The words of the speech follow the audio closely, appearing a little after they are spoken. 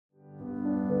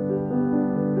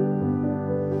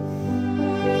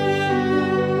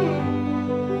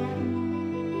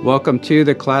Welcome to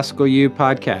the Classical U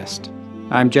podcast.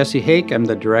 I'm Jesse Hake. I'm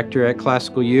the director at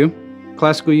Classical U.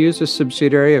 Classical U is a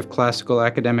subsidiary of Classical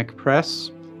Academic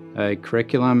Press, a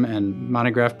curriculum and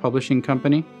monograph publishing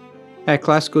company. At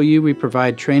Classical U, we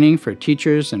provide training for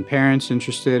teachers and parents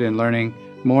interested in learning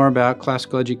more about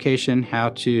classical education, how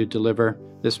to deliver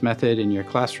this method in your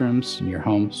classrooms, in your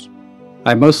homes.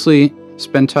 I mostly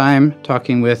spend time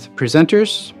talking with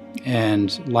presenters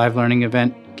and live learning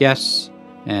event guests,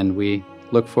 and we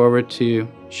look forward to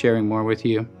sharing more with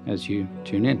you as you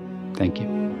tune in. Thank you.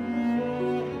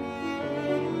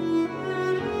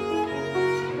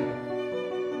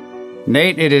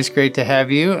 Nate, it is great to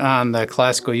have you on the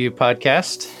Classical U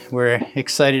podcast. We're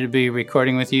excited to be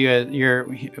recording with you.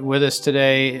 You're with us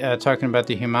today talking about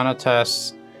the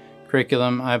Humanitas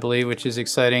curriculum, I believe, which is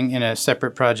exciting in a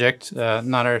separate project,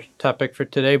 not our topic for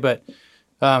today, but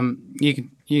you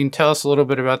can tell us a little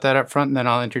bit about that up front, and then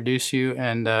I'll introduce you,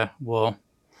 and we'll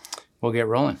get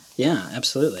rolling. Yeah,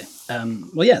 absolutely.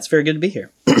 It's very good to be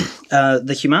here.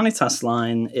 The Humanitas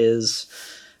line is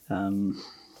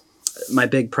my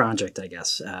big project, I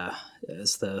guess.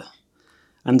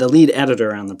 I'm the lead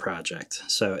editor on the project,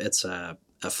 so it's a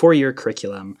 4-year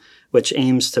curriculum which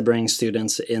aims to bring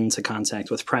students into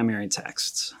contact with primary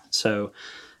texts. So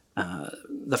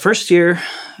the first year,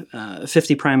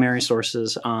 50 primary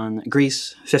sources on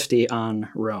Greece, 50 on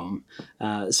Rome.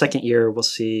 Second year, we'll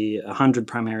see 100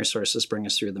 primary sources bring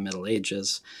us through the Middle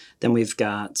Ages. Then we've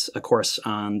got a course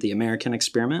on the American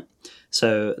experiment.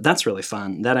 So that's really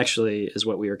fun. That actually is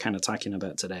what we were kind of talking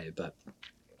about today, but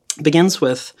it begins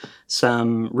with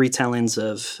some retellings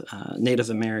of Native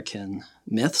American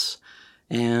myths,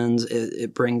 and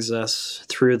it brings us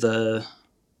through the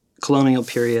colonial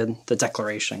period, the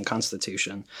Declaration,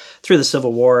 Constitution, through the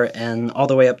Civil War, and all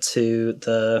the way up to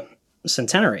the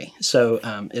centenary. So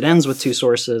it ends with 2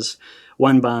 sources,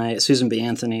 one by Susan B.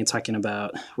 Anthony talking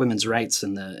about women's rights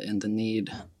and the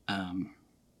need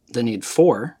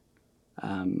for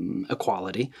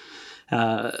equality,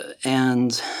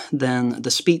 and then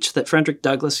the speech that Frederick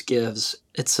Douglass gives.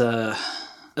 It's a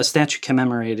statue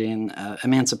commemorating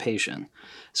emancipation.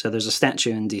 So there's a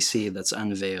statue in D.C. that's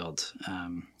unveiled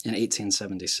in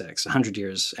 1876, 100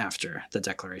 years after the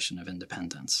Declaration of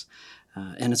Independence.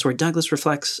 And it's where Douglass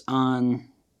reflects on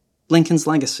Lincoln's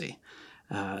legacy,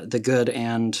 the good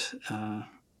and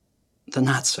the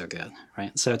not so good,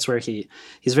 right? So it's where he's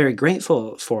very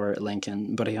grateful for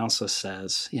Lincoln, but he also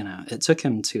says, it took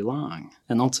him too long.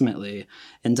 And ultimately,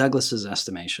 in Douglass's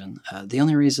estimation, the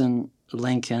only reason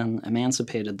Lincoln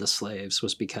emancipated the slaves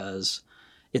was because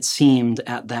it seemed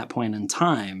at that point in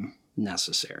time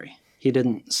necessary. He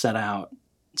didn't set out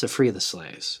to free the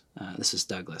slaves. This is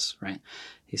Douglass, right?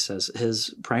 He says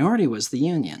his priority was the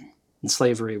Union, and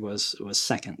slavery was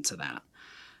second to that.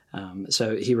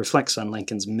 So he reflects on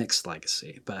Lincoln's mixed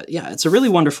legacy. But yeah, it's a really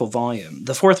wonderful volume.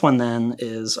 The 4th one then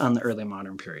is on the early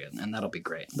modern period, and that'll be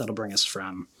great. That'll bring us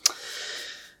from,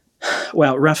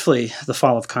 roughly the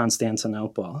fall of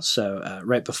Constantinople, so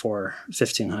right before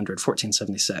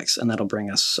 1476, and that'll bring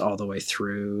us all the way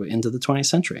through into the 20th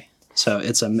century. So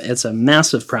it's a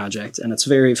massive project, and it's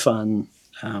very fun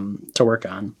to work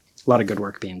on. A lot of good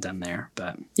work being done there.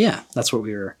 But yeah, that's what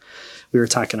we were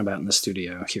talking about in the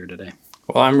studio here today.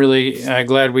 Well, I'm really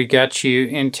glad we got you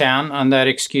in town on that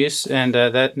excuse, and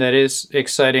that is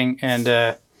exciting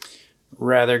and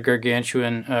rather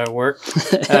gargantuan work.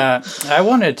 I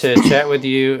wanted to chat with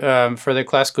you for the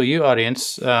Classical U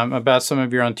audience about some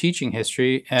of your own teaching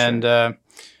history and Sure.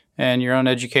 And your own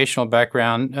educational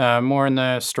background, more in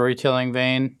the storytelling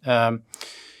vein.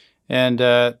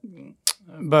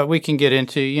 But we can get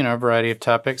into a variety of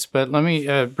topics. But let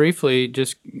me briefly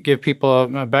just give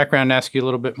people a background and ask you a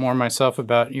little bit more myself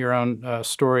about your own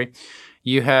story.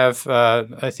 You have,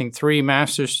 I think, 3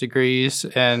 master's degrees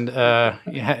and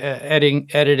editing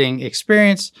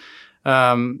experience,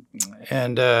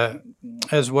 and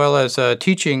as well as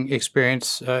teaching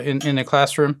experience in the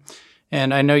classroom.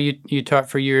 And I know you taught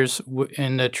for years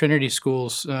in the Trinity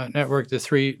Schools network, the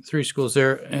three schools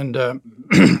there. And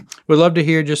would love to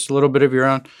hear just a little bit of your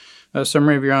own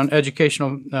summary of your own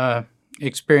educational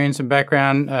experience and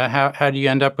background. How do you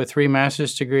end up with 3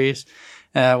 master's degrees?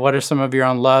 What are some of your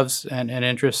own loves and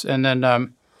interests? And then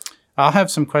I'll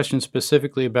have some questions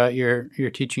specifically about your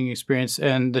teaching experience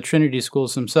and the Trinity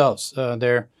Schools themselves.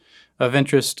 They're of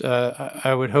interest,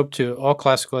 I would hope, to all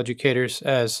classical educators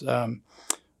as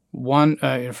one,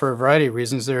 for a variety of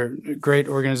reasons. They're a great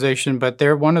organization, but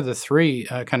they're one of the 3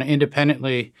 kind of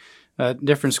independently,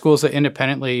 different schools that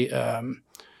independently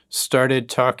started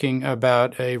talking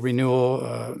about a renewal,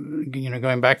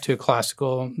 going back to a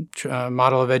classical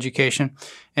model of education,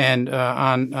 and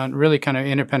on really kind of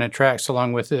independent tracks,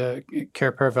 along with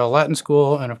Care Paravel Latin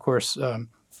School, and of course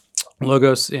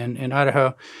Logos in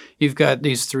Idaho. You've got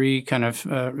these three kind of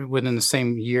within the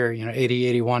same year, 80,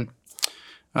 81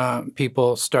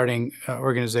 people starting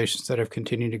organizations that have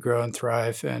continued to grow and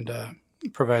thrive and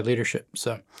provide leadership.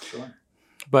 So, Sure.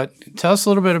 But tell us a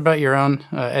little bit about your own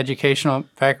educational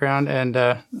background and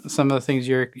some of the things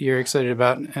you're excited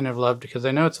about and have loved, because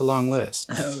I know it's a long list.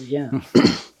 Oh, yeah.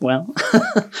 Well,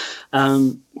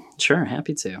 sure,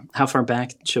 happy to. How far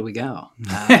back should we go?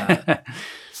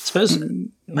 Suppose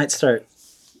might start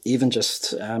even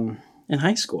just in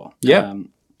high school. Yeah.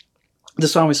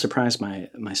 This always surprised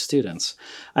my students.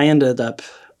 I ended up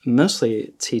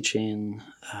mostly teaching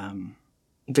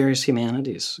various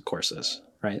humanities courses,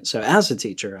 right? So as a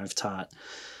teacher, I've taught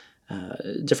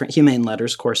different humane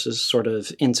letters courses, sort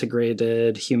of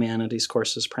integrated humanities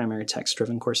courses, primary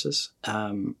text-driven courses,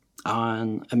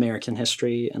 on American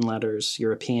history and letters,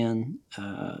 European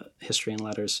history and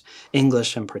letters,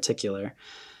 English in particular.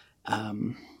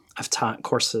 I've taught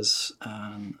courses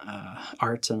on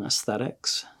art and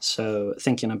aesthetics, so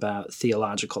thinking about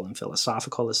theological and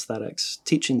philosophical aesthetics,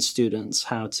 teaching students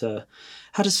how to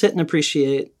sit and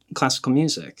appreciate classical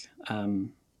music,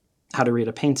 how to read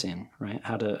a painting, right?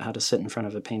 How to sit in front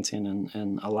of a painting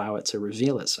and allow it to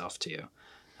reveal itself to you.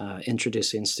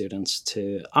 Introducing students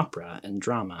to opera and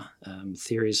drama,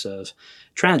 theories of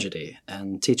tragedy,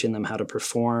 and teaching them how to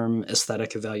perform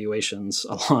aesthetic evaluations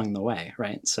along the way,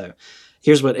 right? So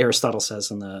here's what Aristotle says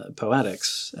in the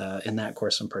Poetics, in that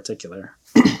course in particular.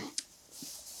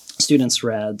 Students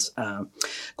read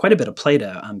quite a bit of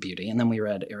Plato on beauty, and then we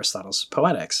read Aristotle's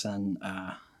Poetics, and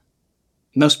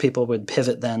most people would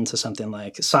pivot then to something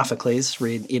like Sophocles,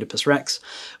 read Oedipus Rex,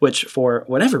 which for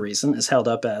whatever reason is held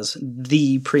up as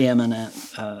the preeminent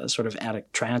sort of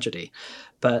Attic tragedy.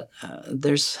 But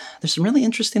there's some really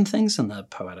interesting things in the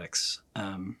Poetics.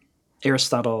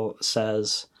 Aristotle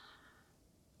says,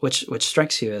 which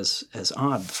strikes you as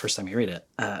odd the first time you read it,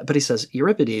 but he says,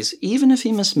 Euripides, even if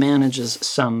he mismanages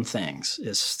some things,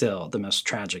 is still the most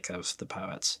tragic of the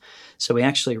poets. So we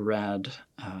actually read,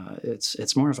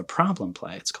 it's more of a problem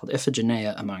play. It's called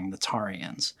Iphigenia among the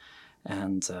Taurians.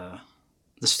 And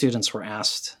the students were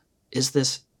asked, is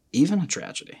this even a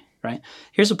tragedy, right?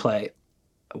 Here's a play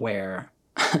where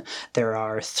there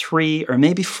are 3 or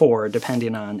maybe 4,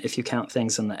 depending on if you count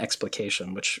things in the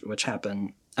explication, which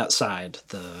happen outside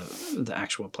the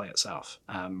actual play itself,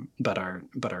 but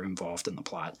are involved in the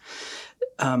plot.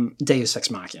 Deus ex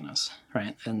machinas,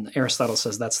 right? And Aristotle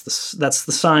says that's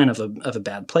the sign of a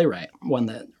bad playwright, one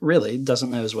that really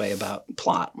doesn't know his way about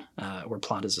plot, where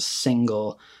plot is a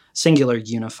singular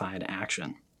unified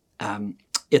action.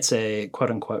 It's a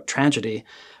quote unquote tragedy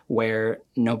where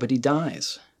nobody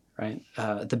dies. Right?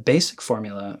 The basic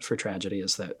formula for tragedy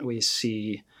is that we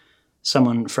see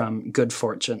someone from good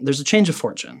fortune. There's a change of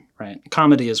fortune, right?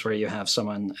 Comedy is where you have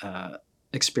someone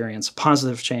experience a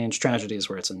positive change. Tragedy is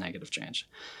where it's a negative change.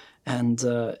 And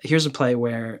here's a play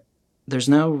where there's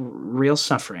no real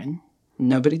suffering.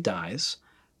 Nobody dies.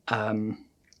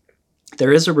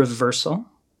 There is a reversal.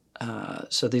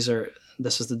 So this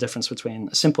is the difference between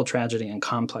a simple tragedy and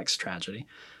complex tragedy.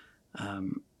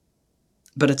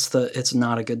 But it's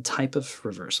not a good type of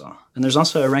reversal. And there's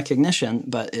also a recognition,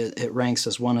 but it ranks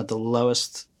as one of the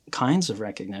lowest kinds of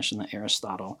recognition that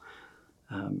Aristotle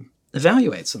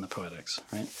evaluates in the Poetics,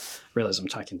 right? I realize I'm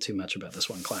talking too much about this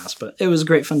one class, but it was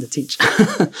great fun to teach.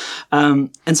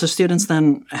 And so students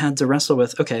then had to wrestle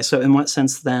with, okay, so in what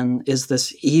sense then is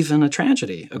this even a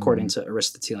tragedy, according to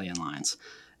Aristotelian lines?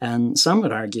 And some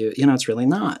would argue, it's really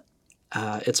not.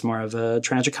 It's more of a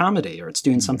tragicomedy, or it's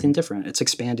doing something different. It's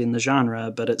expanding the genre,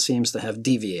 but it seems to have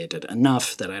deviated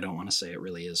enough that I don't want to say it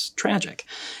really is tragic.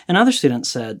 And other students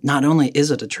said, not only is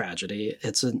it a tragedy,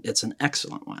 it's an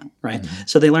excellent one, right? Mm-hmm.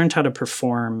 So they learned how to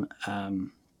perform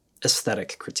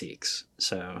aesthetic critiques.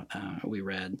 So we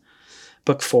read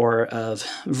Book 4 of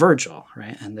Virgil,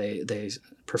 right? And they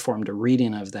performed a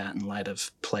reading of that in light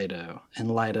of Plato, in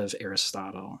light of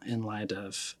Aristotle, in light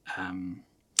of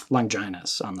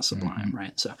Longinus on the Sublime,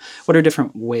 right? So what are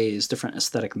different ways, different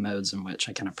aesthetic modes in which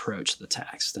I can approach the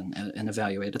text and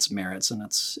evaluate its merits and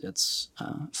its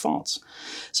faults?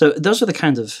 So those are the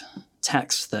kinds of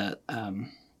texts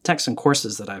and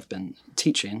courses that I've been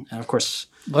teaching. And of course,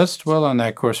 let's dwell on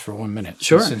that course for 1 minute.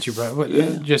 Sure. Since you brought,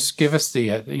 just give us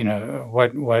the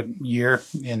what year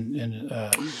and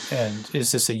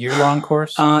is this a year-long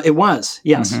course? It was,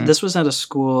 yes. Mm-hmm. This was at a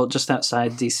school just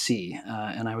outside D.C.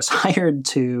 And I was hired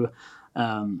to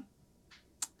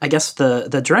I guess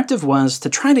the directive was to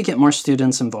try to get more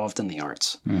students involved in the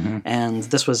arts. And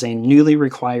this was a newly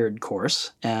required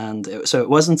course, and so it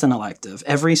wasn't an elective.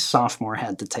 Every sophomore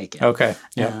had to take it. Okay.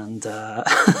 Yep. And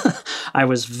I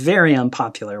was very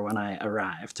unpopular when I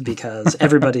arrived because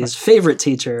everybody's favorite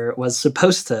teacher was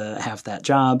supposed to have that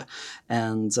job.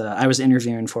 And I was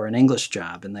interviewing for an English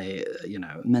job, and they,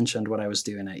 mentioned what I was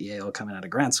doing at Yale coming out of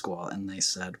grad school. And they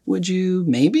said, would you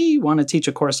maybe want to teach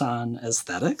a course on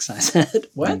aesthetics? I said,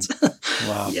 what?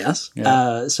 Wow. Yes.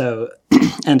 Yeah. So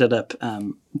ended up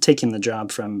taking the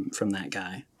job from that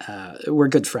guy. We're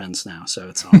good friends now, so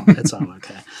it's all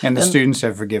okay. And the students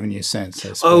have forgiven you since, I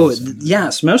Oh, suppose.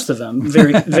 yes, most of them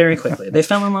very, very quickly. They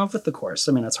fell in love with the course.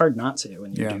 I mean, it's hard not to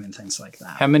when you're doing things like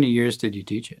that. How many years did you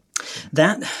teach it?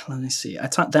 Let me see. I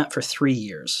taught that for 3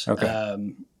 years.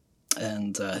 Okay.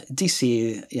 And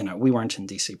DC, we weren't in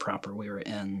DC proper. We were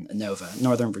in Nova,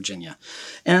 Northern Virginia.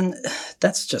 And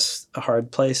that's just a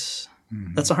hard place.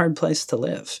 That's a hard place to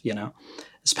live,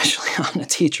 especially on a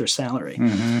teacher's salary.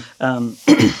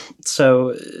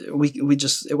 So we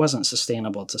just, it wasn't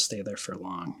sustainable to stay there for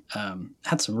long.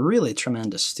 Had some really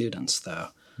tremendous students though.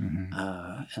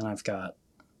 And I've got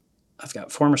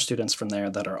former students from there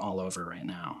that are all over right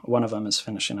now. One of them is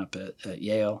finishing up at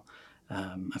Yale.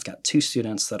 I've got 2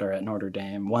 students that are at Notre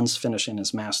Dame. One's finishing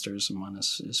his master's and one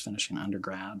is finishing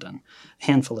undergrad, and a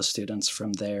handful of students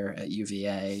from there at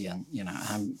UVA.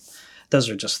 And, those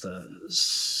are just the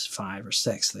 5 or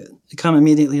 6 that come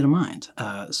immediately to mind.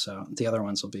 So the other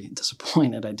ones will be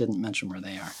disappointed I didn't mention where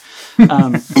they are.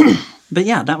 But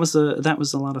yeah, that was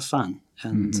a lot of fun.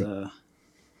 And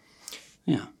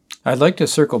yeah. I'd like to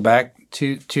circle back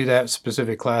to that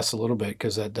specific class a little bit,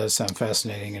 because that does sound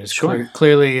fascinating, and it's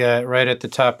clearly right at the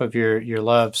top of your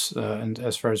loves, and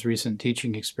as far as recent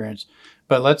teaching experience.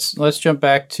 But let's jump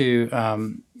back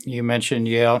to you mentioned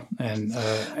Yale, and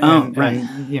right.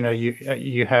 And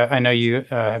you have, I know you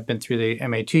have been through the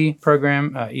MAT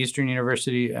program, Eastern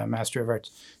University Master of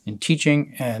Arts in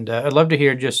Teaching, and I'd love to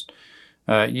hear just.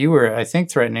 You were, I think,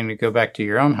 threatening to go back to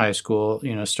your own high school,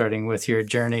 starting with your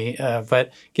journey.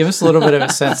 But give us a little bit of a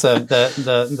sense of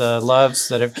the loves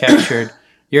that have captured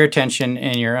your attention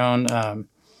in your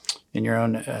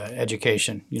own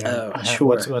education. Sure.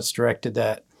 What's directed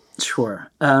that?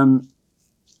 Sure. And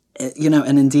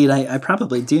indeed, I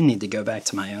probably do need to go back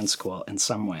to my own school in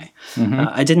some way.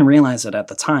 I didn't realize it at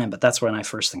the time, but that's when I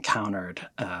first encountered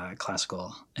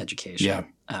classical education.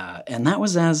 Yeah. And that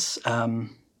was as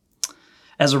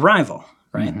a rival,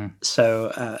 right?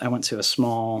 So I went to a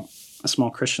small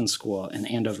Christian school in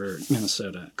Andover,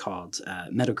 Minnesota, called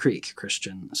Meadow Creek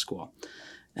Christian School,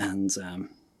 and a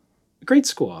great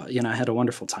school. I had a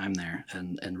wonderful time there,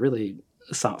 and really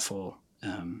thoughtful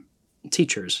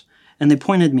teachers, and they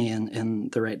pointed me in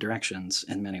the right directions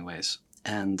in many ways.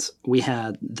 And we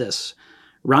had this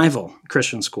rival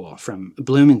Christian school from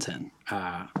Bloomington,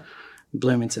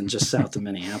 just south of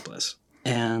Minneapolis,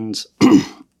 and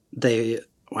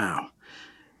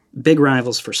big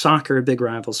rivals for soccer, big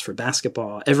rivals for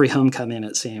basketball. Every homecoming,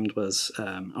 it seemed, was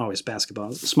always basketball. It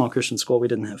was a small Christian school. We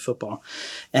didn't have football.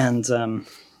 And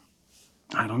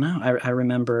I don't know. I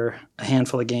remember a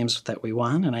handful of games that we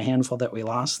won and a handful that we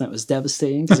lost, and it was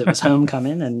devastating because it was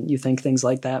homecoming, and you think things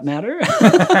like that matter.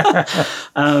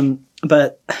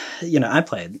 But, I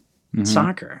played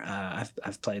soccer.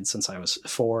 I've played since I was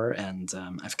 4, and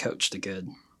I've coached a good,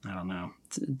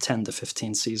 10 to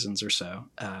 15 seasons or so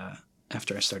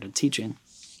after I started teaching.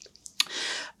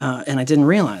 And I didn't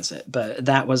realize it, but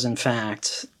that was in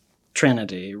fact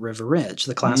Trinity River Ridge,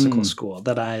 the classical school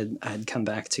that I'd come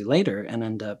back to later and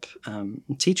end up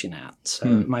teaching at. So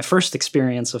my first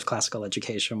experience of classical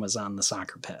education was on the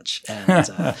soccer pitch,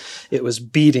 and it was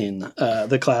beating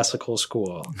the classical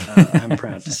school, I'm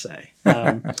proud to say.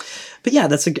 But yeah,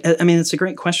 it's a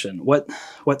great question.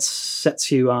 What sets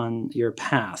you on your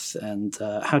path, and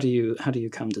how do you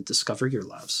come to discover your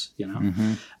loves?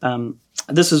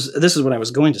 This is what I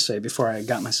was going to say before I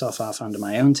got myself off onto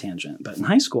my own tangent. But in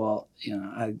high school,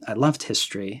 I loved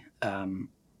history.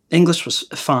 English was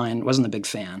fine. Wasn't a big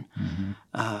fan.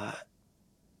 I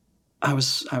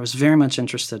was very much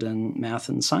interested in math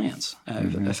and science.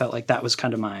 I felt like that was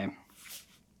kind of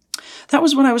that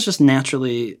was what I was just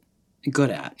naturally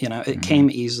good at. It came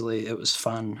easily. It was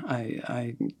fun.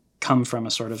 I come from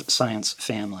a sort of science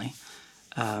family.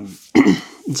 And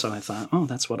so I thought, oh,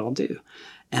 that's what I'll do.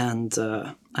 And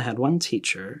I had one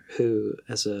teacher who,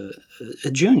 as a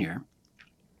junior,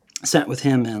 sat with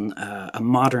him in a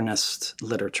modernist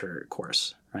literature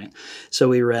course, right? So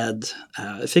we read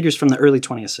figures from the early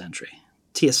 20th century.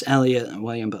 T.S. Eliot and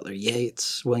William Butler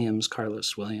Yeats,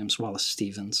 Carlos Williams, Wallace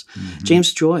Stevens,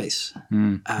 James Joyce,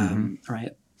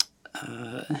 right?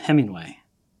 Hemingway,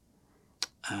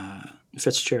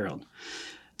 Fitzgerald.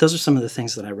 Those are some of the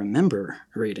things that I remember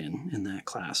reading in that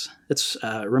class. It's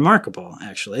remarkable,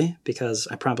 actually, because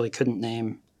I probably couldn't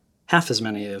name half as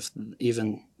many of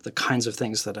even the kinds of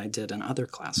things that I did in other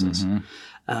classes.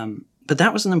 But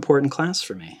that was an important class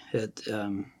for me. It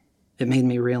made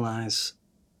me realize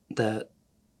that,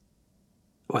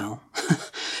 well,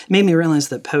 it made me realize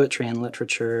that poetry and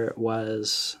literature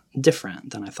was different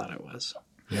than I thought it was.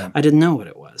 Yeah. I didn't know what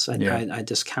it was. I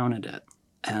discounted it.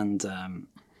 And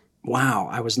wow,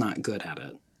 I was not good at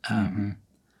it.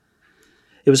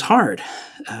 It was hard.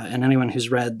 And anyone who's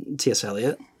read T.S.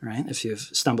 Eliot, right, if you've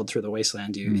stumbled through the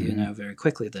wasteland, you know very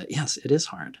quickly that, yes, it is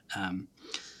hard.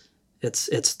 It's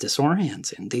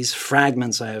disorienting. These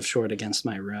fragments I have shored against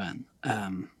my ruin.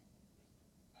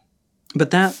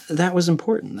 But that was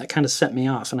important. That kind of set me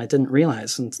off, and I didn't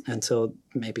realize until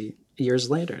maybe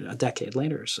years later, a decade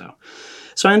later or so.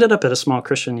 So I ended up at a small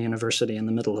Christian university in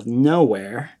the middle of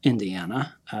nowhere,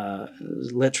 Indiana,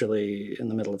 literally in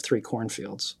the middle of 3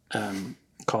 cornfields,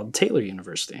 called Taylor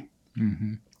University.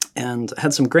 And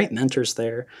had some great mentors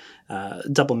there,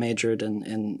 double majored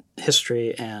in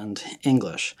history and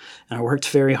English. And I worked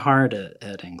very hard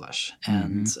at English.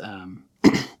 And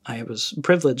I was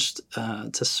privileged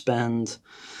to spend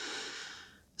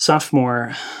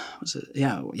sophomore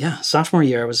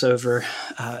year. I was over,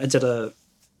 I did a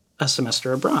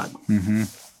semester abroad.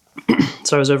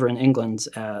 So I was over in England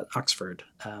at Oxford.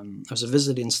 I was a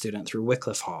visiting student through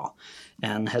Wycliffe Hall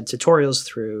and had tutorials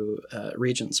through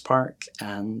Regent's Park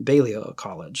and Balliol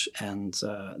College. And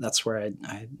that's where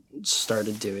I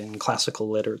started doing classical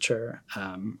literature.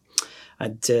 I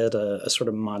did a sort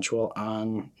of module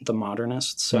on the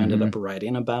modernists. So I ended up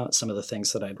writing about some of the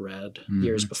things that I'd read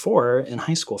years before in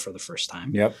high school for the first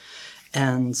time.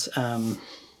 And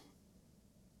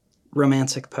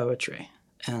romantic poetry.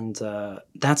 And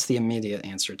that's the immediate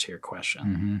answer to your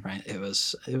question, right? It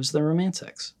was the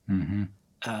Romantics.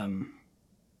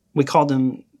 We called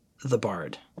him the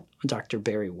Bard, Dr.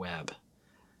 Barry Webb,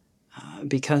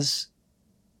 because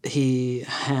he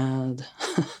had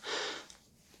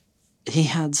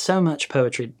so much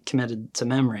poetry committed to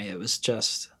memory. It was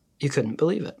just, you couldn't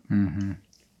believe it.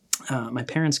 My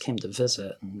parents came to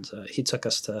visit, and he took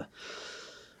us to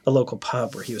a local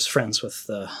pub where he was friends with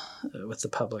the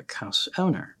public house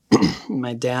owner.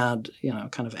 My dad,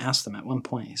 kind of asked them at one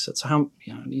point. He said, "So how,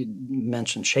 you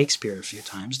mentioned Shakespeare a few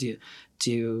times. Do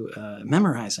you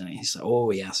memorize any?" He said,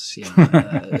 "Oh yes,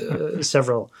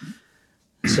 several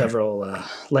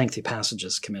lengthy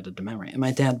passages committed to memory." And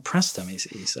my dad pressed him. He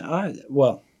said,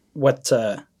 "Well, what?"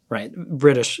 Right,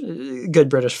 good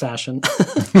British fashion,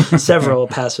 several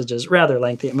passages, rather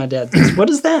lengthy. And my dad goes, "What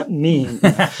does that mean?"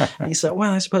 And he said,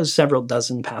 "Well, I suppose several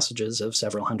dozen passages of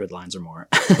several hundred lines or more."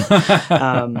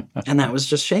 And that was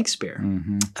just Shakespeare.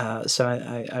 So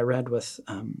I read with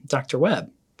Dr.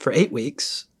 Webb for 8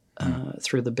 weeks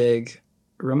through the big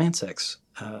Romantics,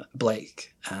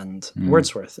 Blake and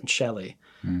Wordsworth and Shelley,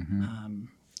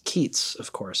 Keats,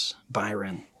 of course,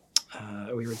 Byron.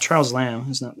 We read Charles Lamb,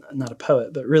 who's not a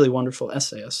poet, but really wonderful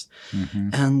essayist,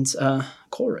 and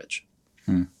Coleridge.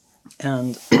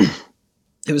 And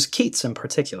it was Keats in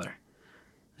particular.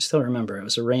 I still remember it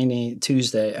was a rainy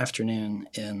Tuesday afternoon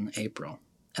in April.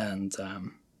 And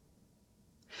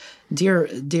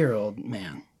dear old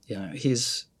man,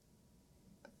 he's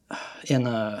in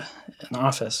an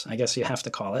office, I guess you have to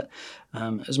call it.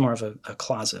 It was more of a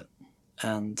closet.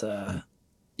 And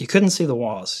you couldn't see the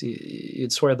walls.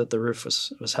 You'd swear that the roof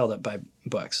was held up by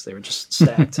books. They were just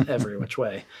stacked every which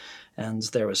way. And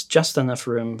there was just enough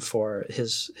room for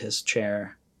his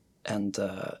chair, and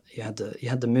you had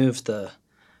to move the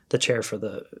chair for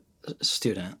the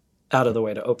student out of the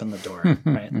way to open the door,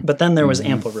 right? But then there was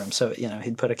ample room. So,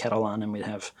 he'd put a kettle on and we'd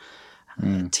have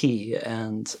tea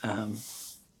and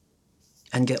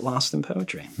get lost in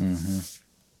poetry.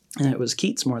 And it was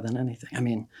Keats more than anything. I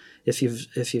mean, if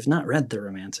you've not read the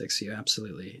Romantics, you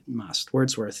absolutely must.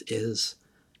 Wordsworth is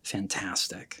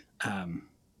fantastic.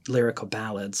 Lyrical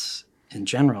ballads in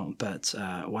general, but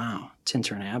wow,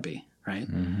 Tintern Abbey, right?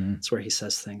 It's where he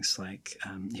says things like,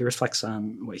 he reflects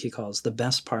on what he calls the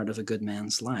best part of a good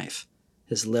man's life,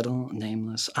 his little,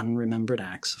 nameless, unremembered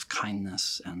acts of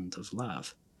kindness and of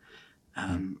love.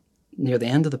 Near the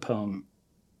end of the poem,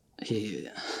 he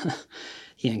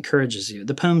encourages you.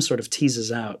 The poem sort of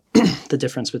teases out the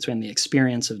difference between the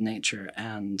experience of nature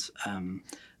and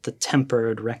the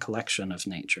tempered recollection of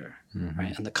nature,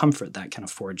 right? And the comfort that can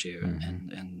afford you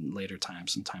in later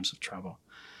times, in times of trouble.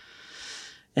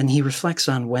 And he reflects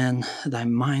on when thy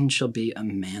mind shall be a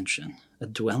mansion, a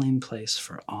dwelling place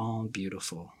for all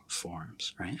beautiful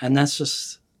forms, right? And that's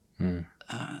just,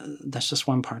 That's just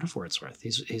one part of Wordsworth.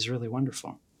 He's really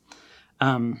wonderful.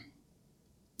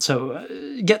 So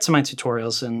get to my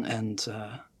tutorials, and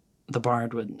the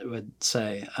bard would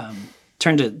say,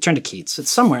 turn to Keats.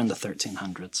 It's somewhere in the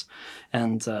 1300s,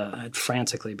 and I'd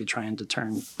frantically be trying to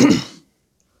turn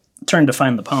to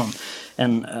find the poem,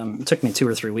 and it took me 2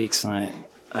 or 3 weeks, and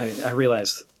I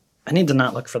realized I need to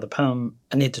not look for the poem.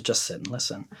 I need to just sit and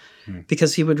listen,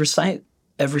 because he would recite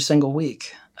every single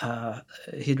week.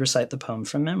 He'd recite the poem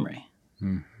from memory.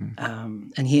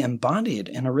 And he embodied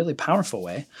in a really powerful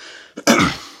way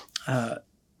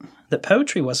that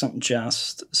poetry wasn't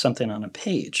just something on a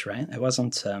page, right? It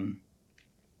wasn't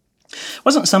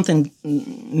something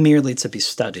merely to be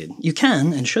studied. You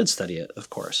can and should study it, of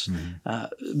course.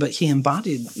 But he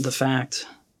embodied the fact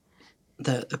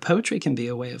that poetry can be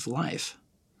a way of life.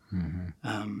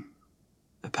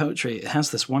 Poetry has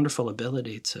this wonderful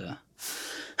ability to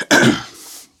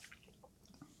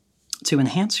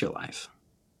enhance your life,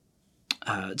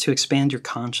 to expand your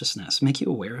consciousness, make you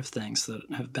aware of things that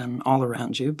have been all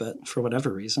around you, but for whatever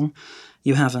reason,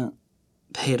 you haven't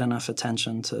paid enough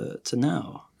attention to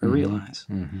know or realize.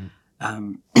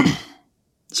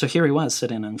 So here he was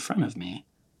sitting in front of me,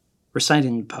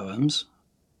 reciting poems,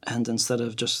 and instead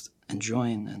of just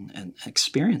enjoying and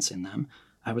experiencing them,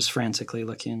 I was frantically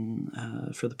looking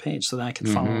for the page so that I could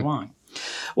follow along.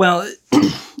 Well,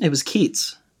 it was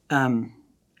Keats.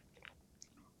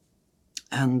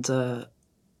 And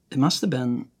it must have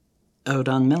been Ode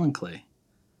on Melancholy.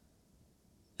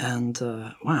 And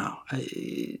wow,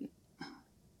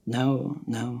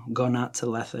 no, go not to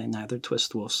Lethe, neither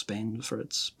twist wolf's bane for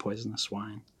its poisonous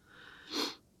wine,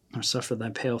 nor suffer thy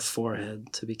pale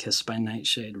forehead to be kissed by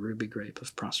nightshade, ruby grape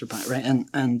of Proserpine. Right,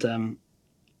 and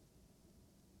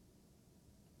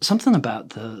something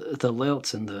about the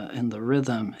lilt and the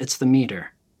rhythm. It's the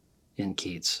meter in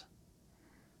Keats.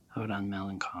 Ode on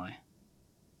Melancholy.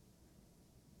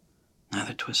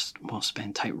 Neither twist wolf's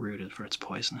bane, tight-rooted for its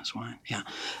poisonous wine. Yeah,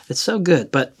 it's so good.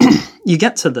 But you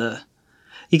get to the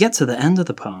end of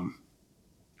the poem,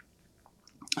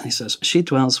 and he says, "She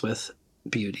dwells with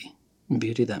beauty, and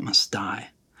beauty that must die,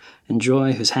 and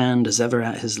joy whose hand is ever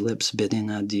at his lips, bidding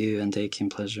adieu and aching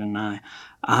pleasure nigh.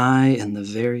 I in the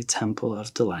very temple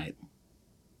of delight,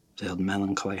 veiled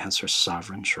melancholy has her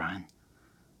sovereign shrine.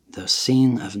 Though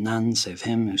seen of none save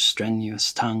him whose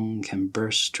strenuous tongue can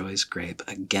burst joy's grape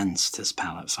against his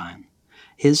palate fine,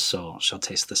 his soul shall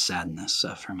taste the sadness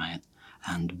of her might,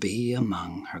 and be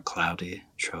among her cloudy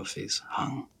trophies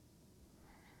hung."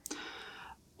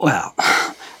 Well,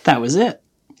 that was it,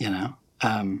 you know.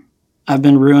 I've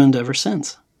been ruined ever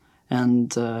since.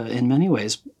 And in many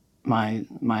ways, my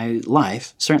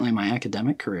life, certainly my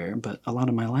academic career, but a lot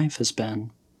of my life has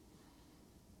been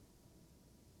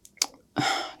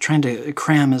trying to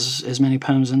cram as many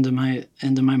poems into my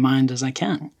mind as I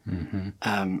can.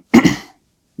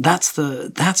 That's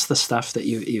the stuff that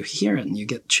you hear it and you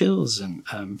get chills, and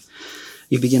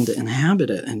you begin to inhabit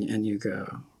it, and you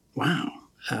go, wow,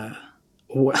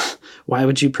 why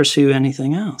would you pursue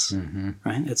anything else?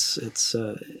 Right?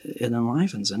 It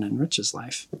enlivens and enriches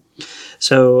life.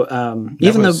 So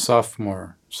even though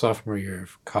sophomore year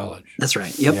of college. That's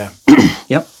right. Yep. Yeah.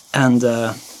 Yep. And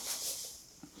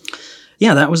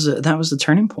yeah, that was the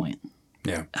turning point.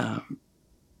 Yeah.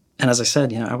 And as I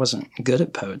said, I wasn't good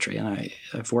at poetry, and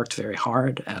I've worked very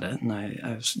hard at it, and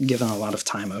I've given a lot of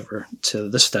time over to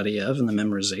the study of and the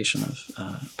memorization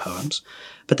of poems.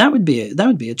 But that would be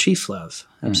a chief love,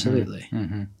 absolutely.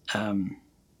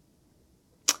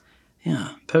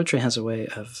 Yeah, poetry has a way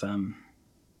of,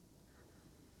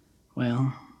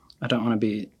 well, I don't want to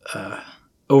be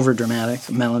over dramatic,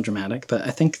 melodramatic, but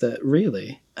I think that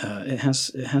really it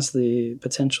has the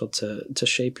potential to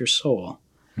shape your soul.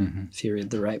 If you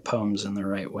read the right poems in the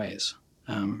right ways.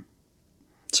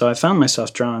 So I found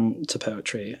myself drawn to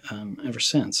poetry ever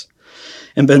since,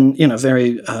 and been,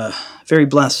 very, very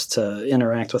blessed to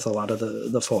interact with a lot of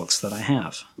the folks that I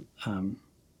have.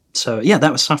 So yeah,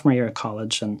 that was sophomore year of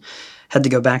college, and had to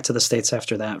go back to the States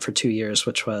after that for 2 years,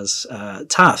 which was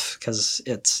tough because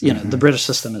it's, the British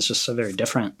system is just so very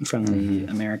different from the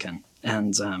American,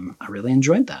 and I really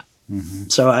enjoyed that.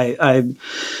 So I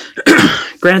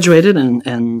graduated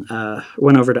and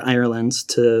went over to Ireland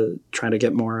to try to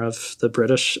get more of the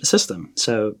British system.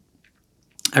 So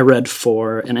I read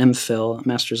for an MPhil,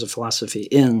 Masters of Philosophy,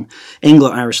 in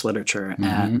Anglo-Irish literature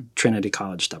at Trinity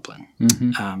College, Dublin.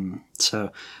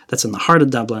 So that's in the heart of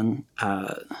Dublin.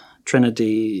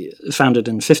 Trinity, founded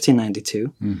in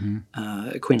 1592,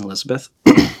 Queen Elizabeth,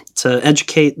 to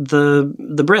educate the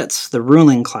Brits, the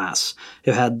ruling class,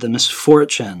 who had the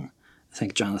misfortune I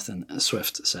think Jonathan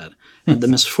Swift said, the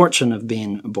misfortune of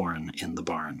being born in the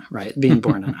barn, right? Being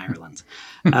born in Ireland.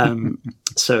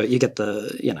 So you get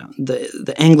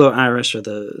the Anglo-Irish or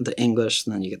the English,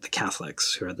 and then you get the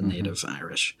Catholics who are the native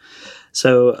Irish.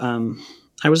 So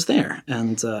I was there,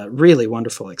 and really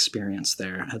wonderful experience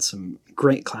there. Had some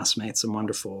great classmates and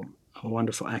wonderful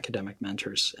academic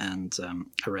mentors. And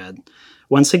I read,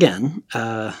 once again,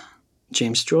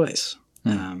 James Joyce.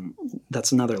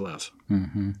 That's another love.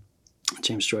 Mm-hmm.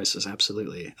 James Joyce is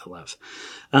absolutely a love.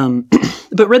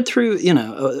 But read through,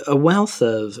 a wealth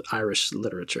of Irish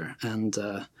literature, and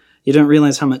you don't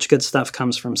realize how much good stuff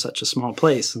comes from such a small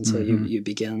place until you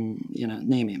begin,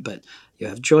 naming. But you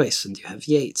have Joyce, and you have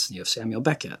Yeats, and you have Samuel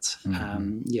Beckett,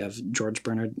 you have George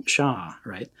Bernard Shaw,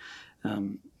 right?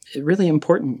 Really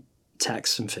important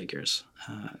texts and figures.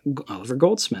 Oliver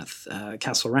Goldsmith,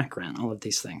 Castle Rackrent, all of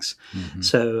these things.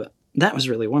 So that was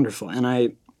really wonderful, and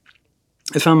I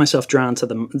found myself drawn to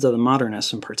the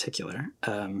modernists in particular.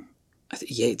 I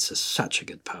think Yeats is such a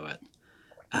good poet,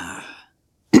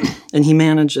 and he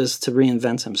manages to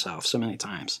reinvent himself so many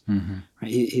times.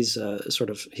 Right? He's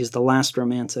he's the last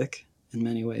romantic in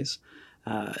many ways.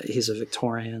 He's a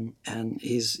Victorian, and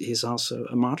he's also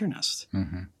a modernist,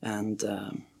 and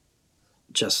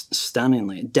just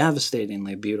stunningly,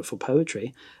 devastatingly beautiful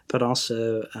poetry, but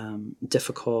also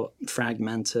difficult,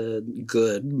 fragmented,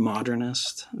 good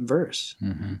modernist verse.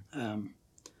 The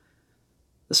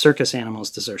Circus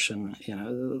Animals Desertion,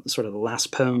 sort of the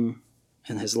last poem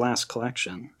in his last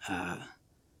collection,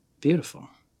 beautiful.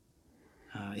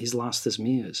 He's lost his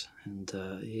muse, and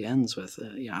he ends with,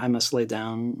 I must lay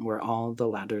down where all the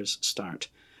ladders start,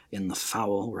 in the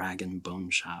foul rag and bone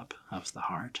shop of the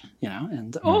heart,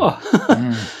 and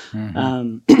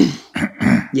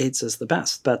Yeats is the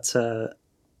best. But I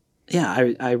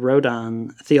wrote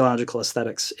on theological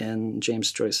aesthetics in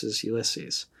James Joyce's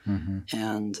Ulysses,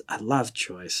 and I love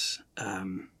Joyce. I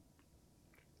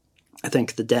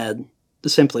think The Dead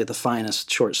is simply the finest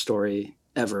short story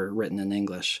ever written in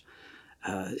English.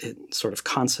 It sort of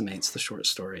consummates the short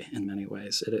story in many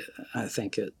ways. I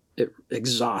think it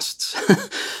exhausts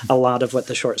a lot of what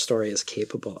the short story is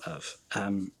capable of.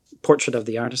 Portrait of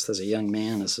the Artist as a Young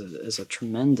Man is a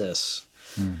tremendous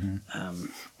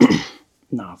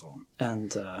novel.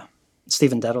 And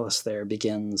Stephen Dedalus there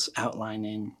begins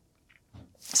outlining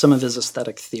some of his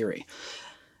aesthetic theory.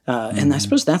 And I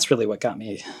suppose that's really what got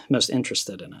me most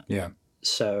interested in it. Yeah.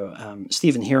 So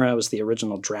Stephen Hero was the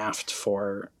original draft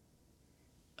for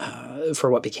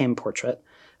what became Portrait.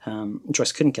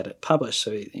 Joyce couldn't get it published, so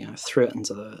he threw it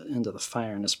into the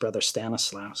fire, and his brother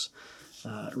Stanislaus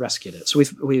rescued it. So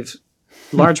we've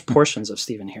large portions of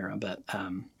Stephen Hero, but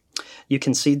you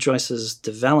can see Joyce's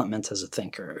development as a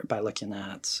thinker by looking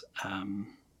at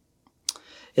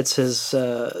it's his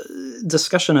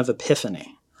discussion of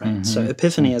epiphany. Right? So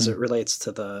epiphany as it relates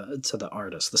to the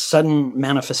artist, the sudden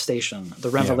manifestation, the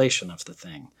revelation of the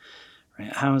thing.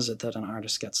 Right? How is it that an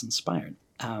artist gets inspired?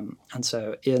 And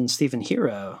so in Stephen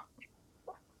Hero,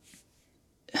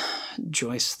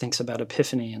 Joyce thinks about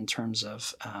epiphany in terms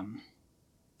of,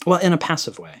 in a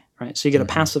passive way, right? So you get a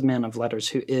passive man of letters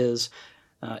who is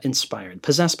inspired,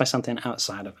 possessed by something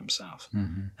outside of himself.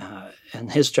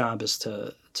 And his job is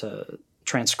to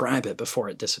transcribe it before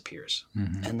it disappears.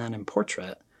 And then in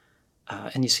Portrait,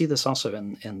 and you see this also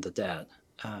in The Dead,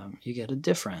 you get a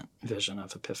different vision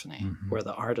of epiphany, where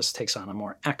the artist takes on a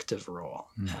more active role.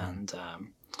 And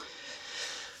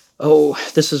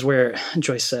this is where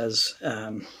Stephen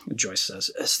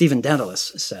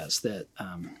Dedalus says that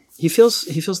he feels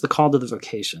the call to the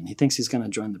vocation. He thinks he's going to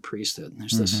join the priesthood. And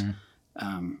there's this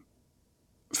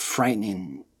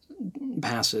frightening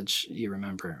passage, you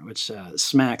remember, which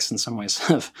smacks in some ways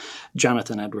of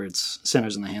Jonathan Edwards'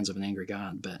 Sinners in the Hands of an Angry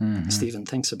God. But Stephen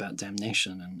thinks about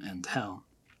damnation and hell.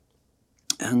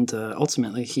 And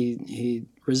ultimately, he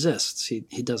resists.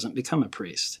 He doesn't become a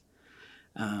priest.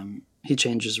 He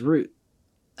changes route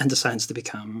and decides to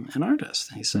become an artist.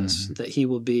 And he says that he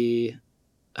will be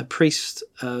a priest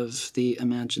of the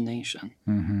imagination,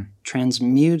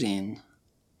 transmuting,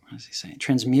 what does he say?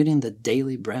 Transmuting the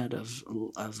daily bread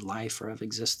of life or of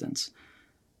existence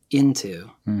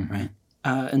into, right?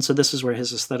 And so this is where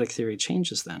his aesthetic theory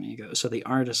changes then. You go, so the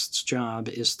artist's job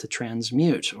is to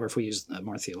transmute, or if we use a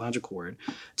more theological word,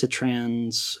 to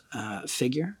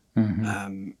transfigure,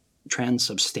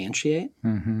 transubstantiate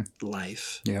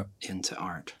life into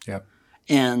art. Yep.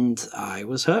 And I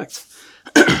was hooked.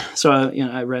 So,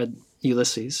 I read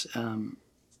Ulysses,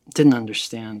 didn't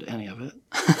understand any of it.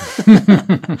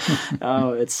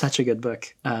 It's such a good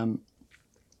book. And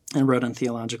wrote on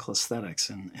theological aesthetics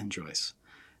in Joyce.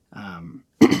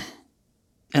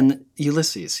 And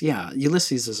Ulysses,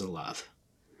 Ulysses is a love.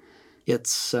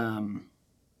 It's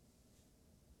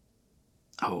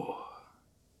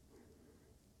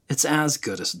it's as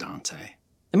good as Dante.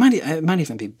 It might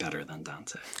even be better than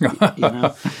Dante. You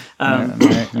know,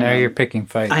 now you're picking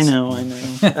fights. I know.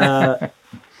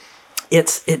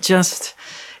 It's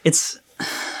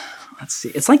let's see.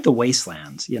 It's like The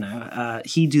Wasteland. You know,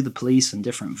 He Do the Police in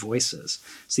Different Voices.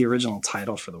 It's the original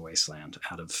title for The Wasteland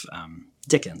out of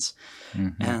Dickens,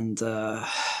 and The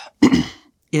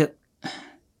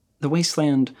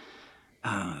Wasteland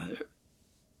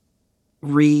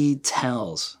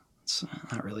retells. It's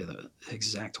not really the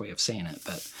exact way of saying it,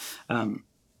 but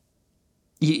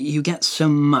you get so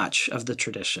much of the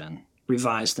tradition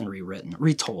revised and rewritten,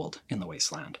 retold in The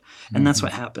Wasteland. And that's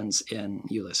what happens in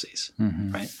Ulysses,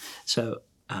 right? So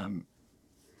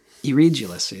you read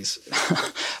Ulysses,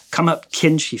 come up,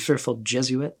 kinch, ye fearful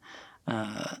Jesuit,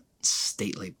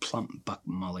 stately plump buck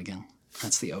mulligan.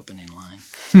 That's the opening line.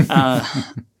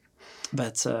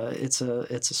 But it's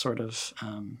a sort of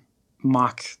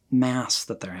mock mass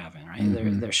that they're having, right?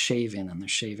 They're shaving and they're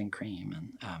shaving cream,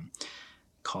 and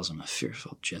calls him a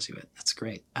fearful Jesuit. That's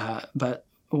great. But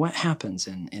what happens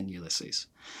in Ulysses?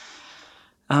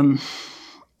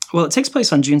 Well, it takes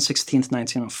place on June 16th,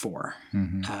 1904.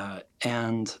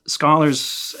 And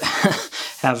scholars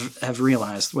have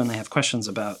realized when they have questions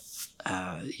about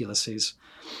Ulysses,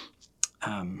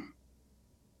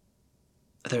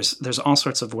 there's all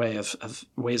sorts of ways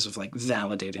of like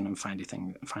validating and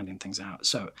finding things out.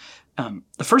 So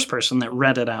the first person that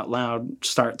read it out loud,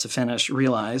 start to finish,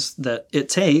 realized that it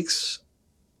takes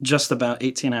just about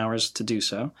 18 hours to do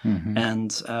so,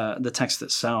 and the text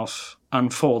itself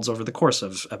unfolds over the course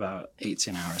of about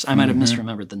 18 hours. I might have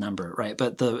misremembered the number, right?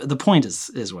 But the point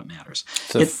is what matters.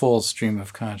 It's a full stream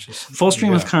of consciousness. Full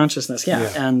stream of consciousness,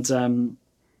 and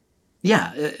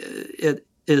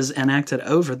it is enacted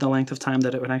over the length of time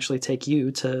that it would actually take you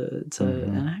to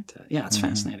enact it. Yeah, it's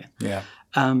fascinating. Yeah.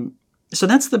 So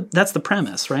that's the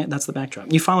premise, right? That's the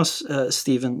backdrop. You follow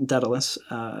Stephen Dedalus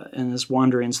in his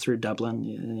wanderings through Dublin,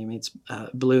 and he meets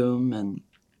Bloom and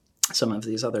some of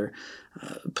these other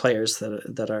players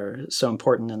that are so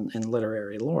important in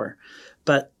literary lore.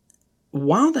 But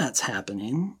while that's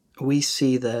happening, we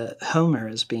see that Homer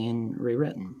is being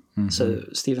rewritten. So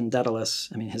Stephen Dedalus,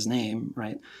 I mean, his name,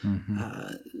 right,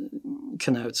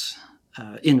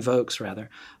 invokes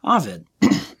Ovid.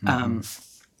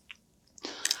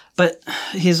 But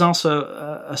he's also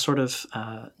a sort of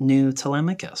new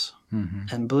Telemachus,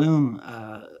 and Bloom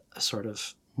a sort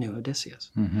of new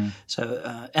Odysseus.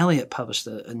 So Eliot published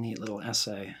a neat little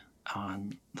essay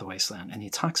on The Wasteland, and he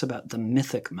talks about the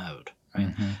mythic mode,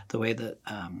 right? The way that,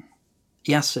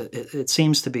 yes, it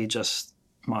seems to be just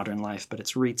modern life, but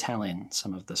it's retelling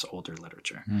some of this older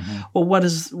literature. Well, what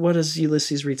does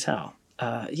Ulysses retell?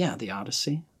 The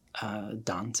Odyssey,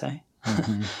 Dante,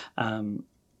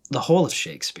 the whole of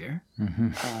Shakespeare.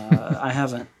 I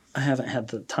haven't had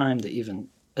the time to even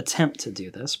attempt to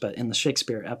do this, but in the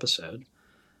Shakespeare episode,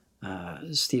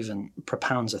 Stephen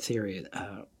propounds a theory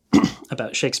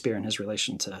about Shakespeare and his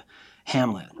relation to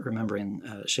Hamlet, remembering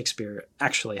Shakespeare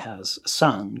actually has a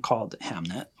son called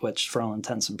Hamnet, which for all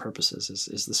intents and purposes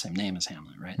is the same name as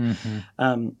Hamlet, right?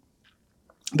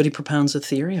 But he propounds a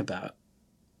theory about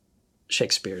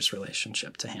Shakespeare's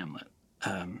relationship to Hamlet.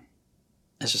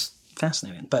 It's just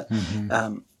fascinating. But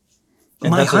and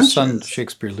my that's hunch a son is,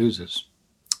 Shakespeare loses.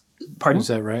 Pardon? Is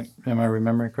that right? Am I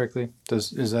remembering correctly?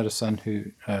 Is that a son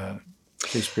who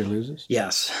Shakespeare loses?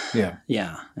 Yes. Yeah.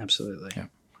 Yeah, absolutely. Yeah.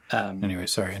 Anyway,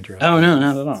 sorry, interrupt. Oh, no,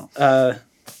 not at all.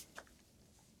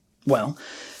 Well,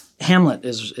 Hamlet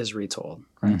is retold,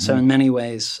 right? So in many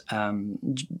ways,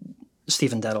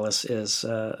 Stephen Dedalus is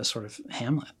a sort of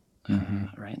Hamlet,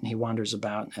 right? And he wanders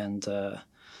about, and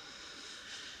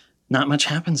not much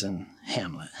happens in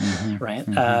Hamlet, right?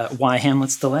 Why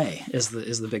Hamlet's delay is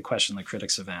the big question that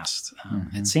critics have asked.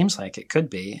 It seems like it could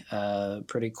be a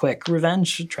pretty quick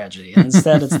revenge tragedy, and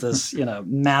instead it's this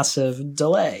massive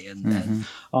delay, and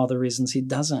all the reasons he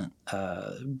doesn't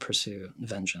pursue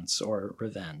vengeance or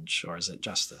revenge, or is it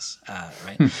justice,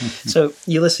 right? So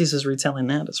Ulysses is retelling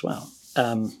that as well.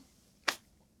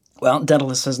 Well,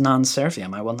 Dedalus says non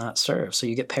serviam, I will not serve. So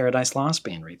you get Paradise Lost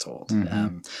being retold.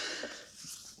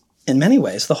 In many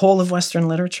ways, the whole of Western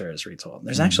literature is retold.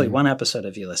 There's actually one episode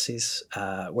of Ulysses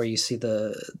where you see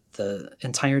the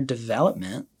entire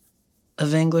development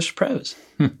of English prose,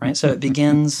 right? So it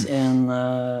begins in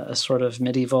a sort of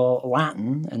medieval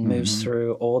Latin and moves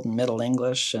through Old and Middle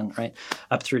English and right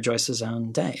up through Joyce's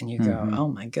own day. And you go, oh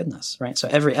my goodness, right? So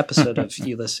every episode of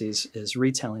Ulysses is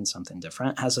retelling something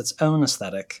different, has its own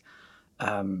aesthetic,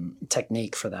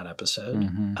 technique for that episode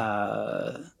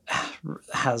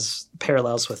has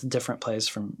parallels with different plays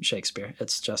from Shakespeare.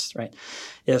 It's just right.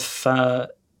 If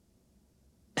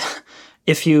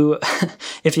you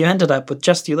if you ended up with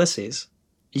just Ulysses,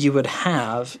 you would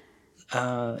have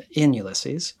in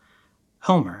Ulysses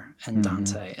Homer and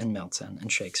Dante and Milton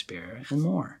and Shakespeare and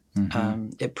more.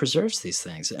 It preserves these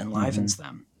things. It enlivens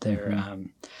them.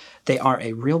 They are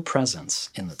a real presence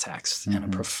in the text in a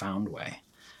profound way.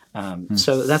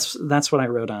 So that's what I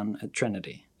wrote on at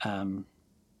Trinity, and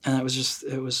it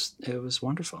was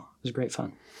wonderful. It was great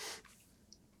fun.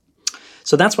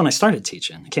 So that's when I started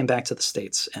teaching. I came back to the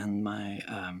States, and my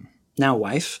now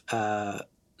wife,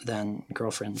 then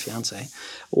girlfriend, fiance,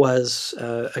 was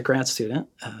a grad student.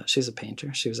 She's a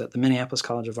painter. She was at the Minneapolis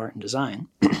College of Art and Design,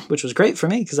 which was great for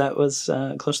me because that was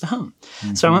close to home.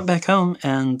 So I went back home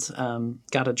and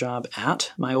got a job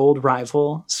at my old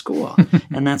rival school.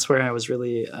 And that's where I was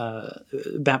really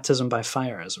baptism by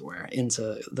fire, as it were,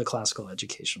 into the classical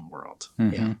education world.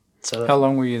 Yeah. So how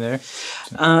long were you there?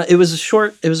 It was a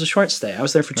short stay. I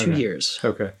was there for 2 years.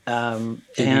 Okay.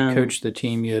 Did you coach the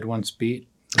team you had once beat?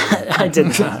 I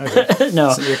did not. Okay.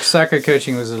 No. So your soccer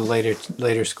coaching was at a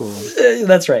later school.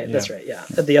 That's right. Yeah. That's right. Yeah.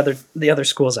 The other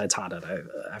schools I taught at,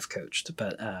 I've coached.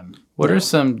 But what are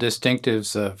some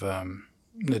distinctives of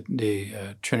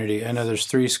the Trinity? I know there's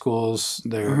 3 schools.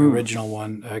 Their original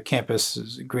one campus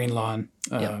is Green Lawn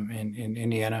in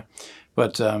Indiana.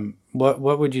 But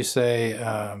what would you say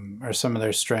are some of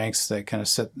their strengths that kind of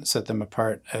set them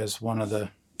apart as one of the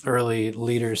early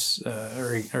leaders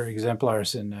or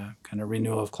exemplars in kind of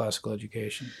renewal of classical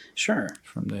education? Sure.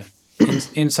 From the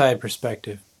inside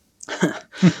perspective.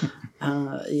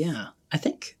 Yeah. I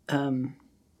think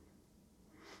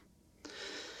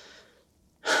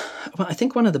I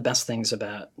think one of the best things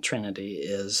about Trinity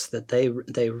is that they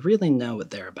really know what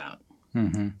they're about.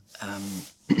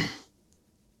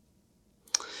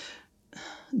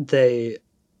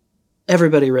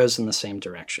 Everybody rows in the same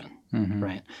direction,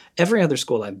 right? Every other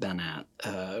school I've been at,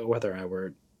 whether I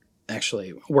were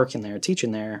actually working there,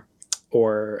 teaching there,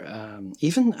 or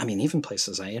even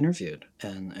places I interviewed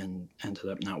and ended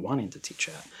up not wanting to teach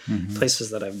at,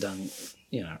 places that I've done,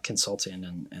 consulting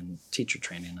and teacher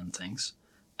training and things.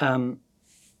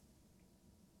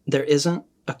 There isn't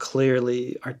a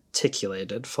clearly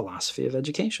articulated philosophy of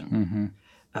education.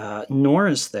 Nor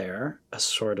is there a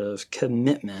sort of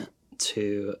commitment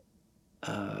to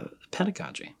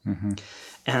pedagogy.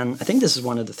 And I think this is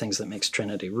one of the things that makes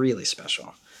Trinity really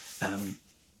special.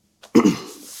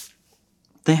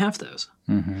 They have those.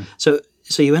 So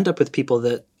you end up with people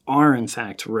that are, in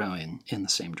fact, rowing in the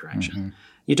same direction.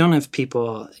 You don't have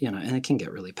people, and it can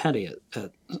get really petty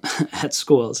at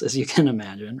schools, as you can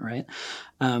imagine, right?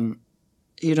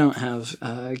 You don't have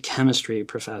chemistry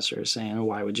professors saying,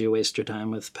 "Why would you waste your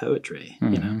time with poetry?"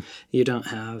 You don't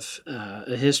have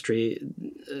a history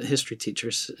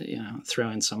teachers,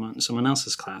 throwing someone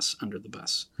else's class under the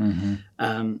bus.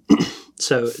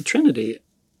 So Trinity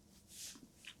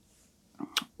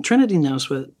knows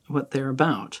what they're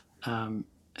about, and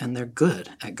they're good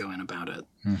at going about it.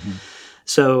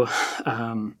 So,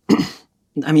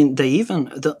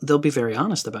 they'll be very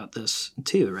honest about this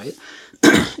too, right?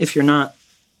 If you're not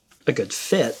a good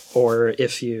fit, or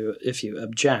if you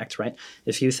object, right?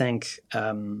 If you think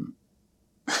the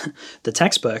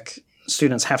textbook,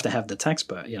 students have to have the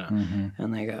textbook,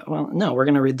 and they go, well, no, we're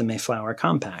going to read the Mayflower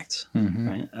Compact,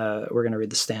 right? We're going to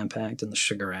read the Stamp Act and the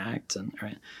Sugar Act, and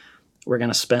right, we're going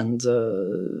to spend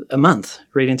a month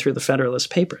reading through the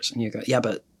Federalist Papers, and you go, yeah,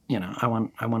 but I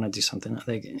want to do something.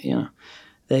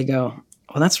 They go,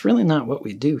 well, that's really not what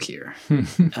we do here.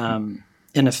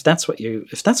 And if that's what you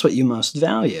most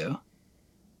value,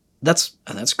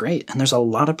 that's great. And there's a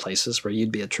lot of places where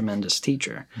you'd be a tremendous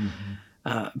teacher,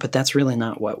 but that's really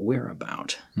not what we're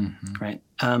about, right?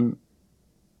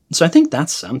 So I think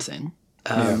that's something.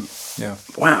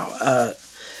 Wow,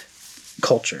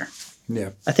 culture.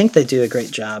 Yeah, I think they do a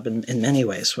great job in many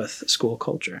ways with school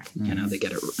culture. They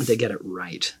get it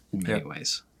right in many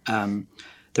ways.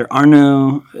 There are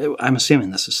no, I'm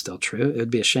assuming this is still true. It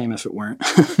would be a shame if it weren't.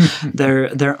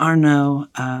 There are no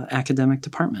academic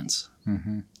departments,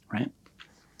 right?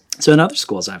 So in other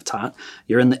schools I've taught,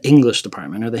 you're in the English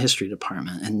department or the history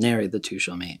department, and nary the two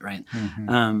shall meet, right?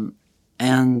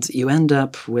 And you end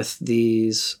up with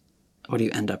these, what do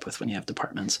you end up with when you have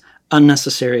departments?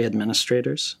 Unnecessary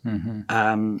administrators.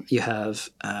 You have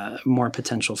more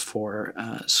potential for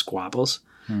squabbles,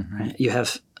 right? You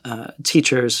have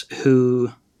teachers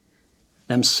who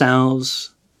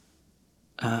themselves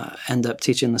end up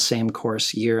teaching the same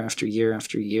course year after year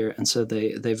after year, and so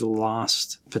they've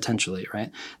lost potentially,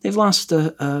 right? They've lost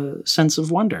a sense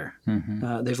of wonder.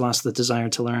 They've lost the desire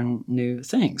to learn new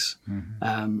things.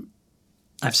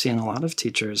 I've seen a lot of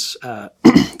teachers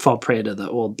fall prey to the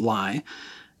old lie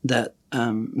that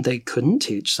they couldn't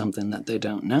teach something that they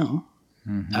don't know.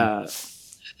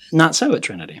 Not so at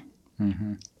Trinity.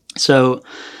 So,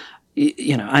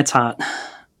 I taught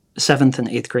 7th and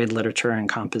 8th grade literature and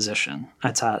composition.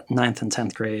 I taught 9th and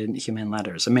 10th grade human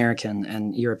letters, American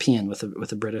and European with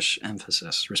a British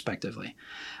emphasis, respectively.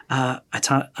 I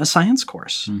taught a science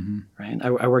course, right?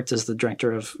 I worked as the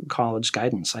director of college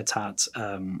guidance. I taught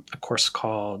a course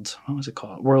called, what was it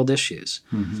called? World Issues,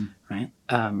 right?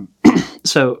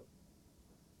 So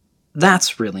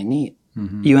that's really neat.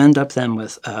 You end up then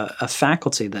with a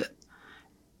faculty that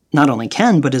not only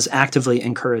can, but is actively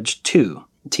encouraged to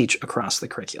teach across the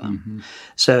curriculum.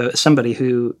 So somebody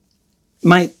who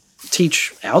might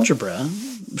teach algebra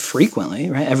frequently,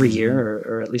 right, every year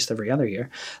or at least every other year,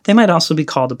 they might also be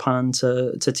called upon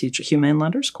to teach a humane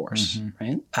letters course,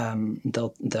 right?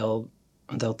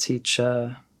 They'll teach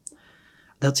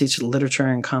literature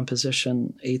and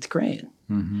composition 8th grade.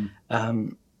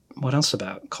 What else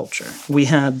about culture? We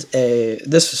had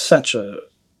this is such a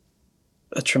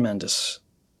tremendous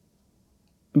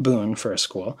boon for a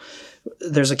school.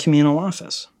 There's a communal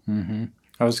office.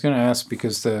 I was going to ask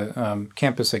because the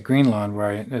campus at Greenlawn,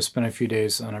 where I spent a few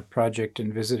days on a project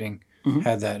and visiting,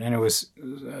 had that, and it was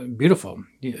beautiful.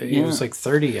 It was like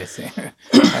 30, I think.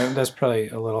 That's probably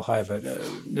a little high, but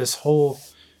this whole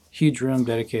huge room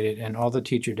dedicated, and all the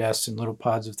teacher desks in little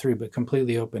pods of 3, but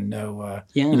completely open, no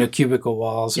cubicle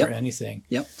walls or anything.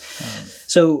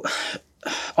 So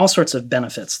all sorts of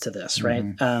benefits to this, right?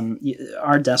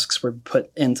 Our desks were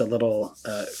put into little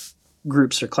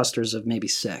groups or clusters of maybe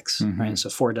 6, right? So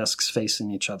 4 desks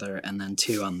facing each other, and then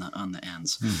 2 on the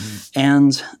ends.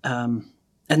 And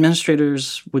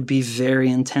administrators would be very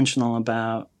intentional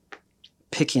about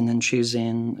picking and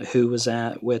choosing who was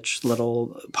at which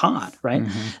little pod, right?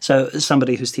 So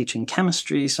somebody who's teaching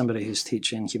chemistry, somebody who's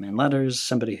teaching human letters,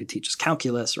 somebody who teaches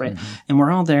calculus, right? And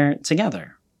we're all there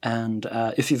together. And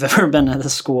if you've ever been at a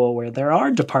school where there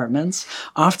are departments,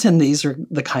 often these are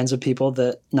the kinds of people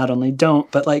that not only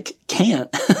don't, but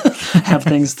can't have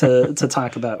things to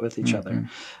talk about with each other.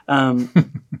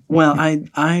 Well,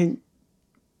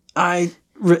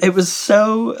 it was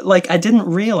so, I didn't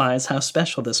realize how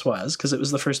special this was because it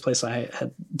was the first place I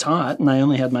had taught, and I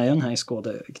only had my own high school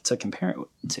to compare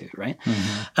it to, right?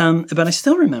 But I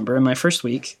still remember in my first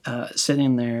week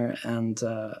sitting there and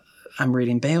I'm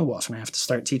reading Beowulf, and I have to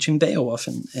start teaching Beowulf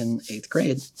in 8th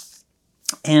grade.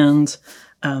 And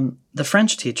the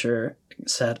French teacher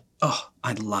said, "Oh,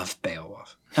 I love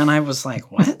Beowulf." And I was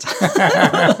like, what?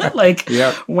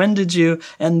 When did you?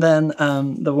 And then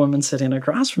the woman sitting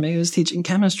across from me who was teaching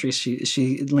chemistry,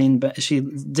 she leaned back. She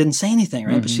didn't say anything,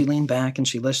 right? But she leaned back and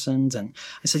she listened. And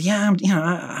I said, yeah,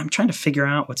 I'm trying to figure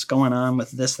out what's going on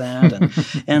with this,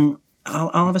 that. And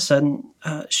all of a sudden,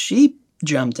 she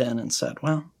jumped in and said,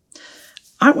 well,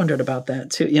 I wondered about that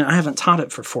too. I haven't taught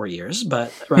it for 4 years,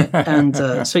 but right.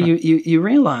 And so you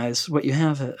realize what you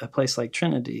have at a place like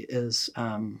Trinity is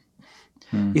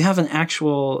you have an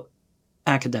actual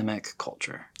academic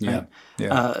culture. Right?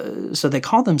 So they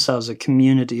call themselves a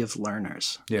community of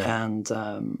learners. And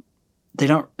they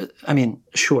don't,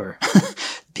 sure,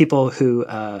 people who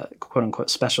quote unquote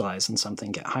specialize in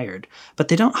something get hired, but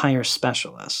they don't hire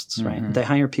specialists, right? They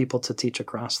hire people to teach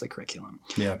across the curriculum.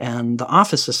 And the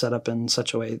office is set up in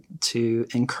such a way to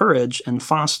encourage and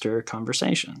foster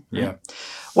conversation. Right?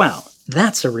 Well,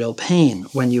 that's a real pain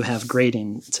when you have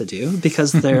grading to do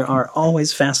because there are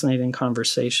always fascinating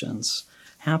conversations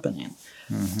happening.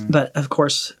 But of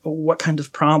course, what kind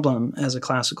of problem as a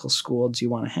classical school do you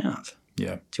want to have? Do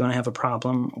you want to have a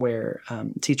problem where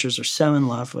teachers are so in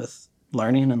love with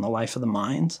learning and the life of the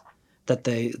mind that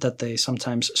they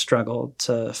sometimes struggle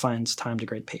to find time to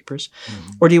grade papers?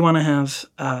 Or do you want to have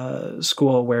a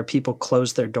school where people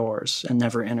close their doors and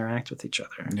never interact with each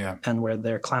other and where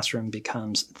their classroom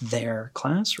becomes their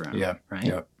classroom,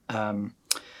 right?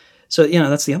 So,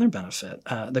 that's the other benefit.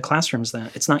 The classroom's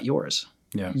that it's not yours.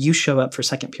 You show up for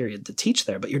second period to teach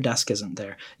there, but your desk isn't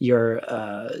there. Your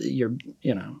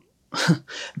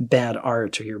bad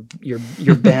art or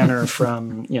your banner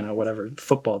from whatever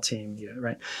football team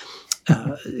you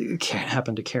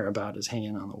happen to care about is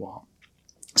hanging on the wall.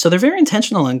 So they're very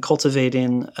intentional in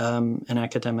cultivating an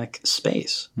academic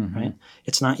space, right?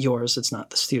 It's not yours, it's not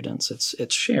the students,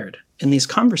 it's shared. And these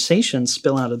conversations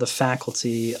spill out of the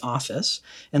faculty office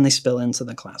and they spill into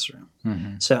the classroom.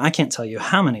 So I can't tell you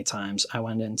how many times I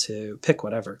went into pick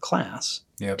whatever class,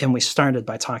 and we started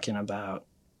by talking about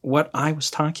what I was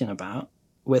talking about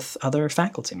with other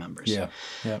faculty members.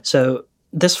 So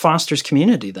this fosters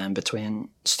community then between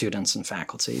students and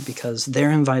faculty because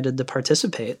they're invited to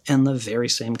participate in the very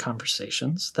same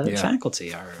conversations that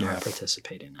faculty are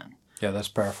participating in. Yeah, that's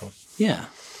powerful. Yeah.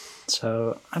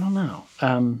 So I don't know.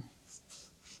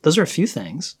 Those are a few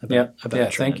things about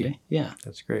Trinity. Thank you. Yeah.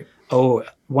 That's great. Oh,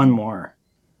 one more.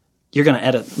 You're going to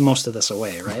edit most of this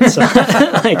away, right? So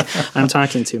I'm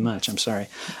talking too much. I'm sorry.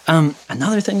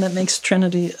 Another thing that makes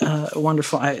Trinity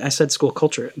wonderful, I said school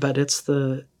culture, but it's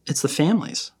the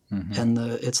families and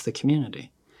it's the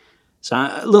community. So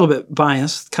a little bit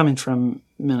biased coming from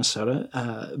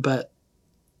Minnesota, but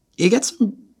you get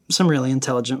some really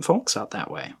intelligent folks out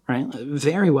that way, right?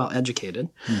 Very well educated.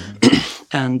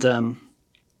 And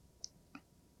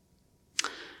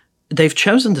they've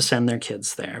chosen to send their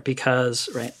kids there because,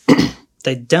 right,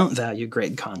 they don't value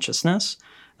grade consciousness.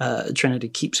 Trinity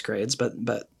keeps grades,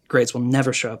 but grades will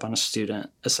never show up on a student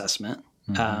assessment.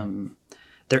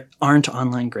 There aren't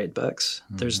online grade books.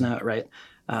 There's no, right?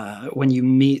 When you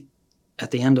meet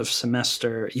at the end of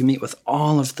semester, you meet with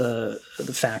all of the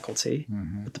faculty,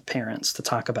 with the parents to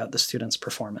talk about the student's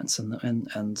performance.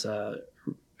 And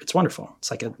it's wonderful. It's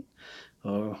like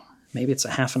maybe it's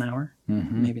a half an hour,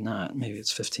 maybe not. Maybe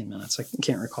it's 15 minutes. I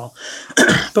can't recall.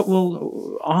 But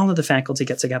all of the faculty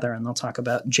get together and they'll talk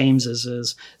about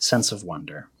James's sense of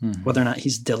wonder, whether or not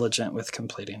he's diligent with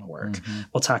completing work.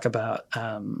 We'll talk about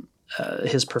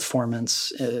his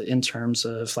performance in terms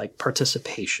of like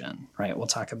participation, right? We'll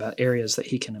talk about areas that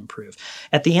he can improve.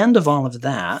 At the end of all of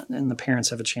that, and the parents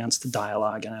have a chance to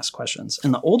dialogue and ask questions,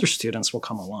 and the older students will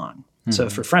come along. So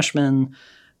for freshmen,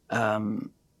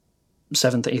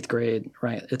 7th, 8th grade,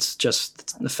 right? It's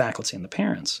just the faculty and the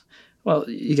parents. Well,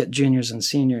 you get juniors and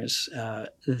seniors.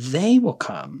 They will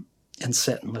come and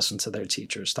sit and listen to their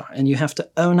teachers talk. And you have to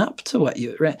own up to what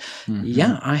you, right?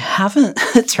 Yeah, I haven't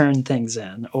turned things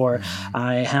in, or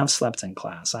I have slept in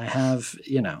class. I have,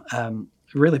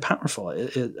 really powerful.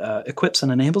 It equips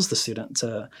and enables the student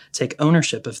to take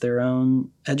ownership of their own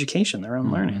education, their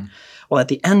own learning. Well, at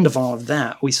the end of all of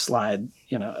that, we slide,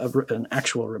 an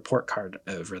actual report card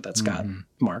over that's got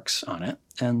marks on it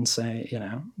and say,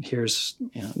 here's,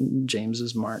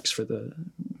 James's marks for the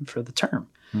term.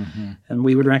 And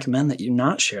we would recommend that you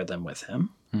not share them with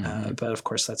him. But of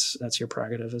course, that's your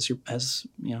prerogative as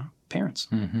parents.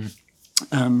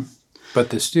 But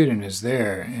the student is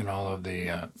there in all of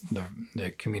the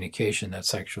communication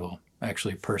that's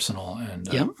actually personal and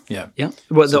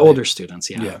Well, the older students,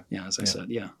 as I said,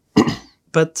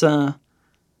 But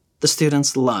the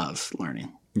students love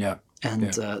learning.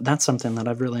 And that's something that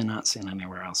I've really not seen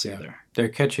anywhere else either. They're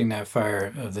catching that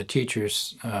fire of the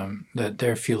teachers that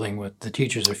they're feeling the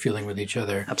teachers are feeling with each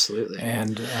other. Absolutely.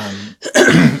 And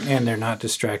and they're not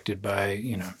distracted by,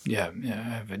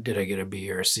 did I get a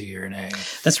B or a C or an A?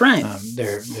 That's right.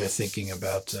 They're thinking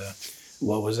about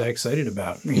what was I excited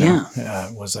about?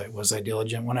 Was I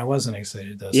diligent when I wasn't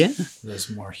excited? Those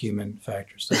more human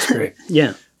factors. That's great.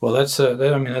 Well, that's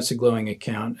a glowing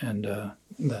account, and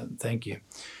thank you.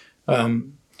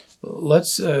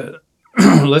 Let's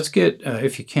get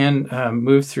if you can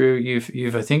move through.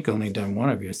 You've I think only done one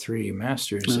of your 3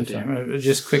 masters.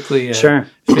 Just quickly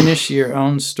finish your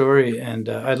own story, and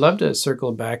I'd love to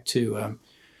circle back to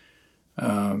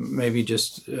maybe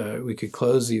just we could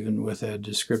close even with a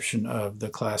description of the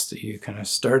class that you kind of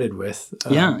started with.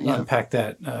 Unpack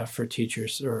that for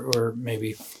teachers, or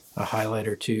maybe a highlight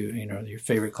or two. Your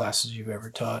favorite classes you've ever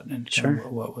taught, and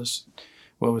what was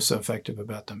so effective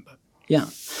about them. But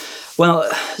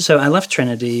well, so I left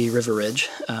Trinity River Ridge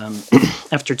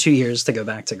after 2 years to go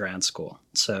back to grad school.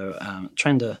 So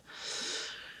trying to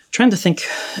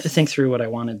think through what I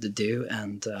wanted to do,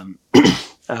 and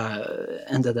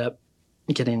ended up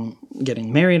getting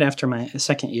married after my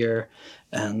second year,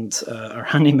 and our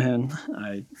honeymoon,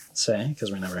 I say,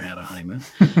 because we never had a honeymoon,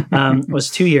 was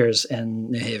 2 years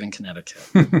in New Haven, Connecticut.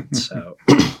 So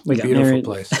we got married.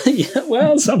 Beautiful place.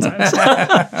 Well, sometimes.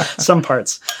 Some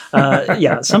parts.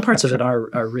 Some parts of it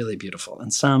are really beautiful,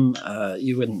 and some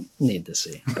you wouldn't need to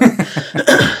see.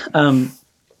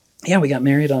 We got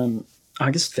married on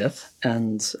August 5th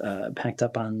and packed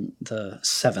up on the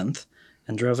 7th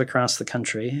and drove across the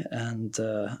country, and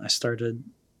I started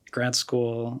grad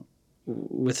school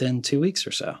within 2 weeks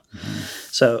or so.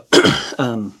 So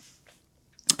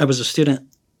I was a student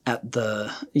at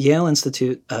the Yale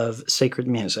Institute of Sacred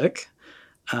Music,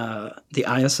 the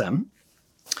ISM.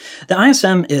 The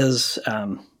ISM is,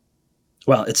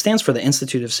 it stands for the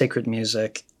Institute of Sacred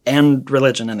Music and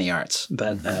Religion and the Arts,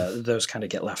 but those kind of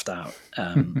get left out.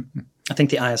 I think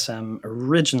the ISM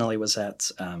originally was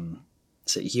at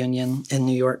Union in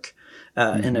New York,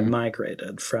 and it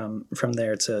migrated from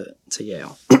there to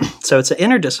Yale. So it's an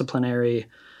interdisciplinary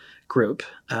group.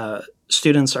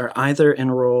 Students are either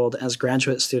enrolled as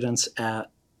graduate students at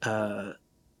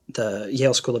the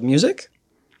Yale School of Music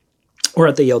or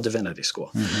at the Yale Divinity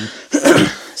School.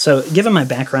 So given my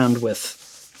background with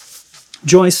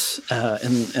Joyce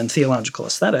and theological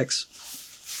aesthetics,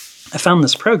 I found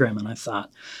this program and I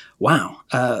thought, wow,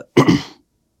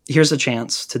 here's a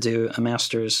chance to do a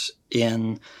master's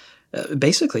in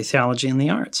basically theology and the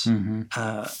arts. And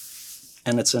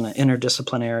it's in an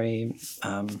interdisciplinary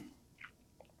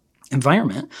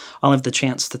environment. I'll have the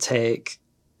chance to take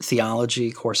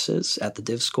theology courses at the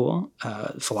Div School,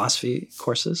 philosophy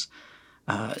courses.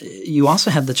 You also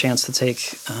have the chance to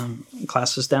take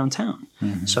classes downtown.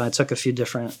 So I took a few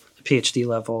different PhD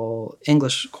level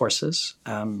English courses,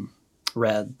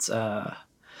 read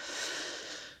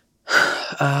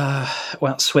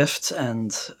Swift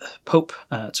and Pope.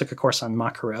 Took a course on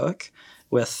mock heroic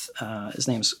with his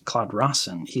name's Claude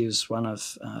Rawson. He was one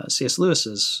of C.S.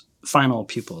 Lewis's final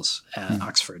pupils at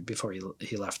Oxford before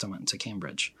he left and went to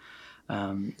Cambridge.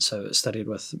 So studied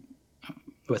with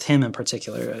him in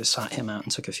particular. I sought him out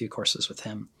and took a few courses with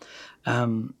him.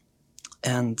 And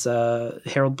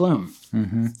Harold Bloom.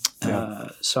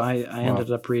 So I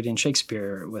ended up reading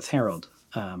Shakespeare with Harold.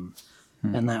 And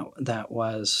that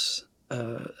was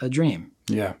a dream.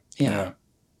 Yeah.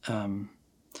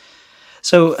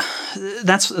 So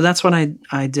that's what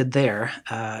I did there,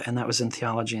 and that was in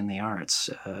theology and the arts,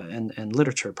 and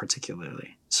literature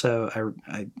particularly. So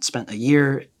I spent a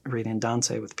year reading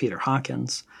Dante with Peter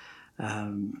Hawkins. I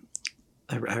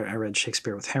read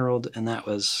Shakespeare with Harold, and that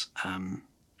was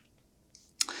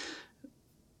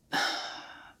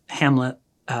Hamlet,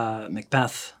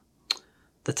 Macbeth,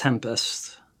 The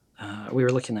Tempest. We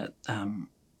were looking at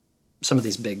some of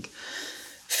these big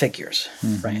figures,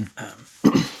 right?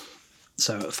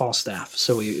 So Falstaff.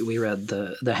 So we read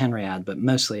the Henriade, but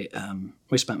mostly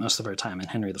we spent most of our time in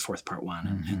Henry IV, Part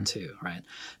 1 and 2, right?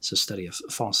 So study of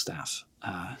Falstaff,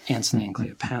 Antony and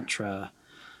Cleopatra,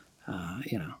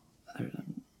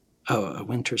 A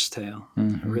Winter's Tale,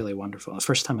 really wonderful. The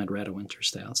first time I'd read A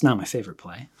Winter's Tale. It's not my favorite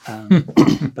play,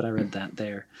 but I read that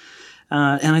there.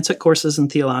 And I took courses in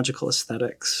theological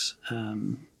aesthetics.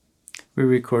 We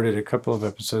recorded a couple of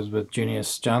episodes with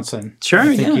Junius Johnson. Sure,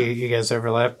 I think you guys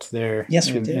overlapped there.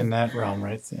 Yes, we did. In that realm,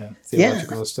 right? Yeah,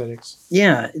 theological aesthetics.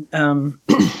 Yeah. I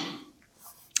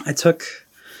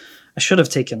should have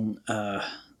taken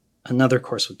another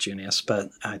course with Junius, but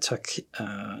I took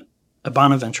a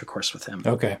Bonaventure course with him.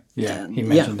 Okay, yeah. And he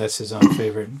mentioned that's his own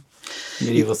favorite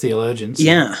medieval theologian. So.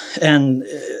 Yeah, and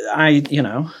I,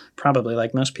 probably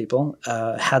like most people,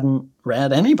 hadn't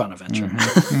read any Bonaventure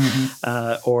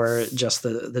or just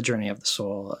the Journey of the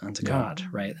Soul unto God,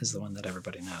 right, is the one that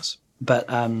everybody knows. But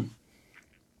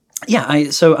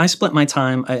so I split my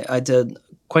time. I did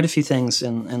quite a few things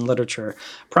in literature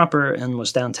proper and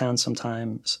was downtown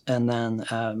sometimes. And then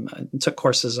I took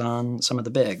courses on some of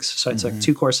the bigs. So I took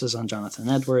 2 courses on Jonathan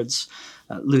Edwards,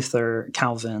 Luther,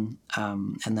 Calvin,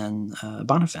 and then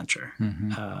Bonaventure.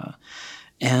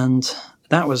 And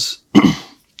that was,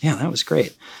 that was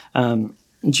great.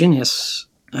 Junius,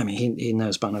 he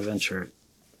knows Bonaventure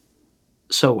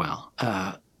so well.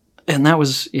 And that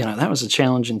was a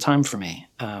challenging time for me.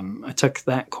 I took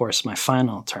that course my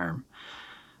final term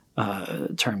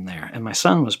there, and my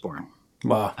son was born.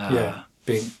 Wow!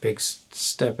 Big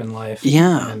step in life.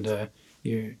 Yeah, and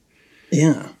you.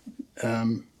 Yeah,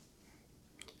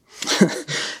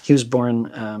 he was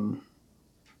born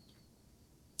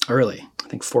early. I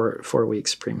think 4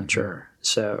 weeks premature.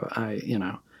 So I,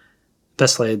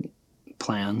 best laid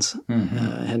plans.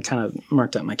 Had kind of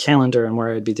marked out my calendar and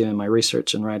where I'd be doing my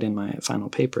research and writing my final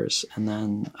papers, and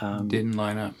then didn't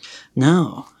line up.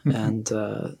 No, and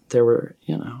there were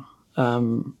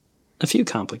a few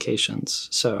complications.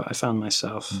 So I found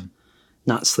myself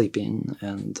not sleeping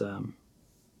and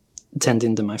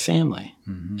tending to my family,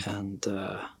 and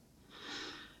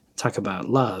talk about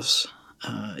loves.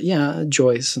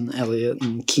 Joyce and Eliot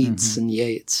and Keats and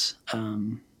Yeats,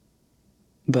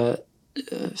 but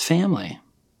family,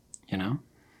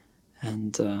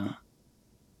 and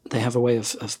they have a way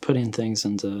of putting things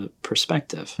into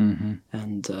perspective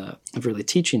and of really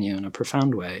teaching you in a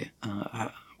profound way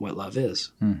what love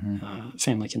is.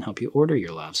 Family can help you order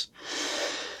your loves.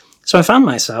 So I found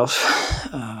myself,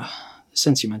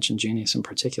 since you mentioned genius in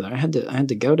particular, I had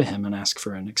to go to him and ask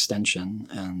for an extension,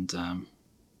 and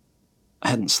I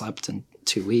hadn't slept in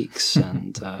 2 weeks,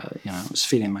 and I was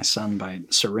feeding my son by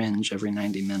syringe every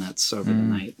 90 minutes over the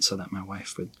night so that my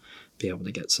wife would be able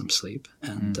to get some sleep,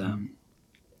 and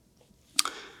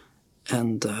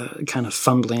kind of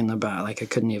fumbling about, like I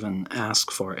couldn't even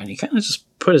ask for it, and he kind of just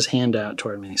put his hand out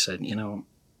toward me and he said,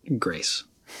 Grace.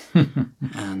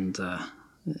 And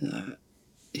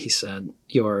he said,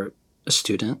 you're a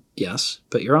student, yes,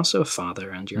 but you're also a father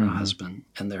and you're a husband,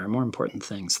 and there are more important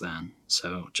things than,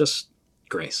 so just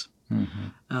Grace.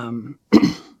 And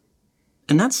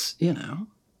that's,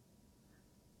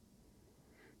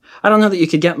 I don't know that you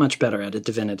could get much better at a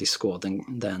divinity school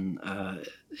than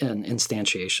an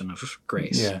instantiation of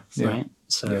grace, right?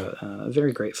 So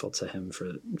very grateful to him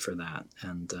for that.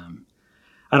 And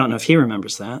I don't know if he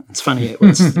remembers that. It's funny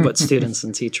what students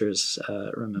and teachers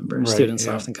remember. Right, students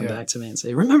often come back to me and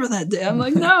say, remember that day? I'm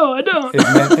like, no, I don't.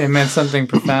 It meant something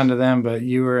profound to them, but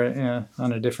you were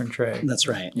on a different track. That's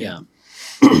right, yeah.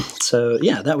 So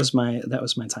that was my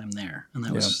time there, and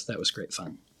that was great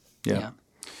fun. Yeah.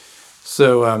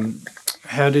 So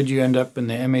how did you end up in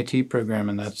the MAT program,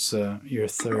 and that's your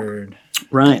third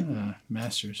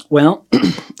master's? Well,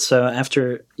 so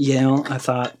after Yale, I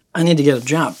thought I need to get a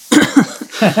job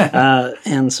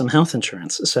and some health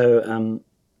insurance. So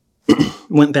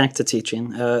went back to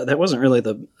teaching. That wasn't really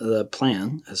the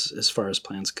plan as far as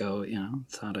plans go.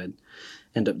 Thought I'd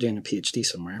end up doing a PhD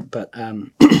somewhere, but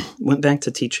went back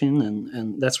to teaching,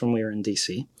 and that's when we were in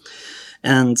DC.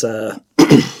 And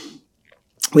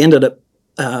we ended up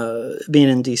being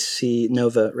in DC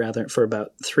Nova rather for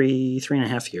about three and a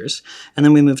half years, and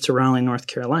then we moved to Raleigh, North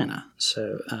Carolina.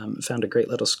 So found a great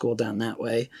little school down that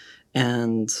way,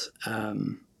 and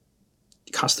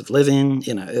cost of living,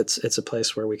 it's a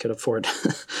place where we could afford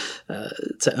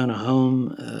to own a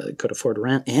home, could afford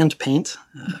rent and paint,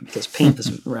 because paint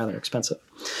is rather expensive.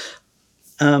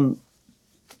 And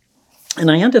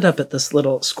I ended up at this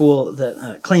little school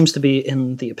that claims to be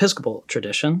in the Episcopal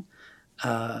tradition.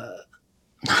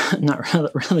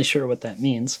 Not really sure what that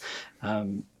means,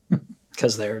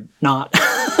 because they're not.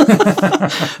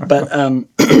 But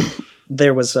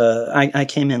there was I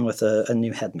came in with a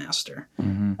new headmaster,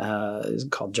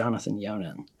 called Jonathan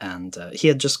Yonan, and he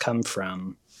had just come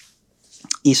from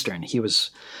Eastern. He was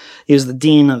the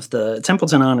dean of the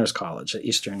Templeton Honors College at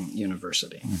Eastern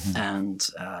University, and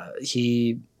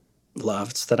he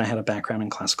loved that I had a background in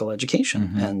classical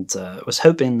education, and was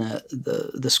hoping that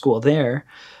the school there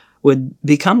would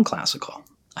become classical.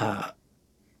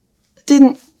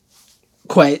 Didn't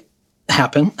quite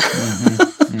happen.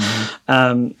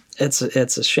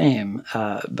 It's a shame,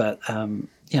 but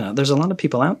there's a lot of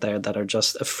people out there that are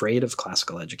just afraid of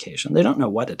classical education. They don't know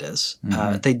what it is.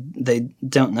 They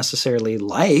don't necessarily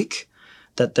like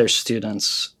that their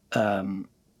students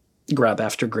grab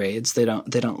after grades. They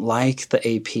don't like the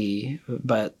AP,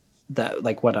 but that,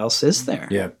 like, what else is there?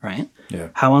 Yeah. Right? Yeah.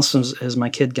 How else is my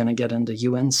kid going to get into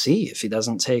UNC if he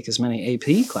doesn't take as many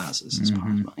AP classes as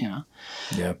possible? Yeah.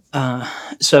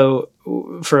 So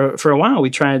for a while, we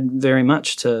tried very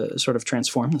much to sort of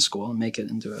transform the school and make it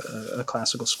into a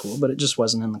classical school, but it just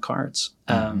wasn't in the cards.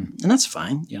 And that's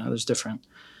fine. There's different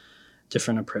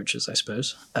approaches, I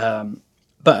suppose.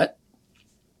 But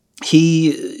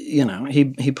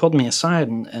he pulled me aside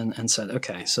and said,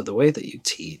 okay, so the way that you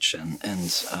teach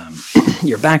and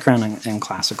your background in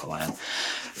classical ed,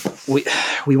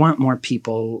 we want more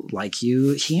people like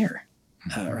you here,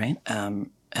 right?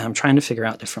 And I'm trying to figure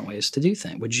out different ways to do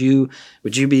things. Would you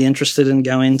be interested in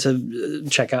going to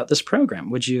check out this program?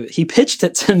 He pitched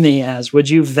it to me as, would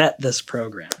you vet this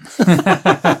program?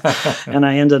 And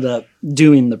I ended up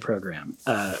doing the program.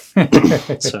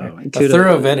 So a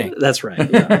thorough vetting. That's right.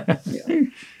 Yeah.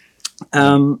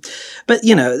 But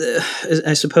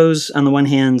I suppose on the one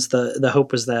hand, the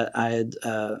hope was that I'd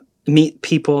meet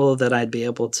people that I'd be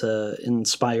able to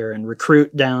inspire and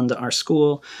recruit down to our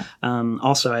school.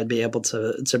 Also, I'd be able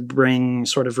to bring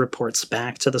sort of reports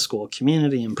back to the school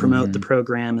community and promote the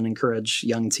program and encourage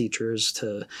young teachers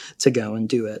to go and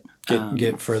do it.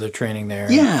 Get further training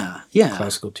there. Yeah.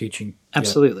 Classical teaching.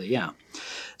 Absolutely, yeah.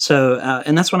 So,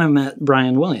 and that's when I met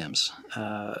Brian Williams.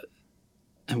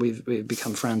 And we've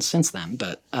become friends since then.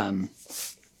 But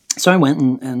so I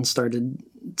went and started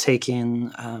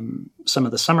taking some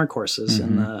of the summer courses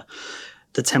in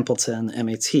the Templeton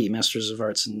MAT, Masters of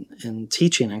Arts in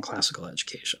Teaching and Classical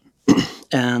Education.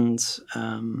 And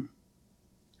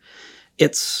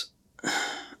it's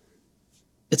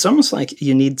it's almost like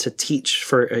you need to teach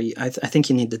I think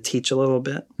you need to teach a little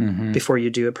bit before you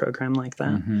do a program like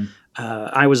that.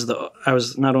 I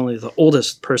was not only the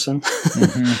oldest person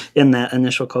in that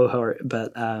initial cohort,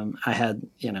 but I had,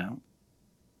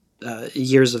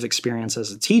 years of experience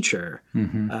as a teacher,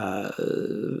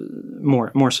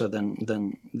 more so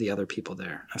than the other people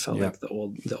there. I felt like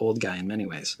the old guy in many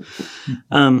ways.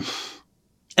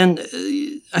 And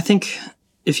I think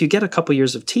if you get a couple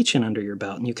years of teaching under your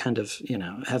belt and you kind of,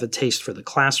 have a taste for the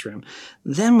classroom,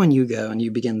 then when you go and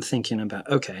you begin thinking about,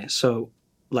 okay, so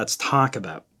let's talk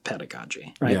about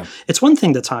pedagogy, right? Yeah. It's one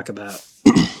thing to talk about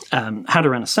how to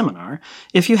run a seminar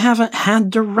if you haven't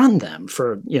had to run them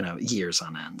for, years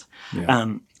on end.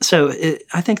 Yeah.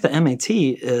 I think the MAT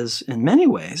is in many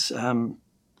ways,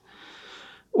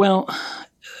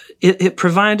 it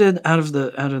provided out of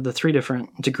the three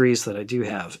different degrees that I do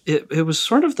have, it was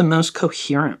sort of the most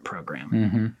coherent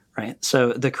program, right?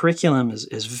 So the curriculum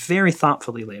is very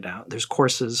thoughtfully laid out. There's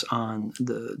courses on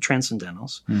the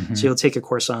transcendentals. So you'll take a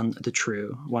course on the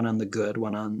true, one on the good,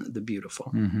 one on the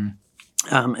beautiful,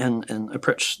 and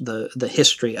approach the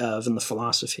history of and the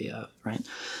philosophy of, right?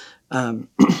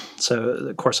 So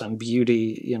the course on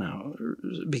beauty,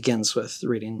 begins with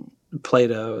reading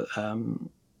Plato,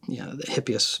 the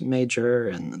Hippias Major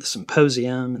and the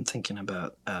Symposium, and thinking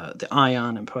about the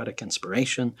Ion and poetic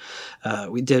inspiration.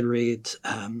 We did read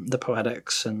the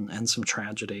Poetics and some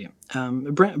tragedy.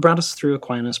 It brought us through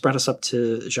Aquinas, brought us up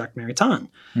to Jacques Maritain,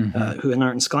 who in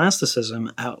Art and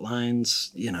Scholasticism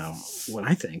outlines, what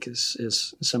I think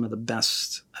is some of the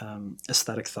best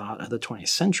aesthetic thought of the 20th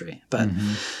century. But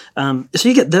so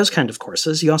you get those kind of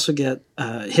courses. You also get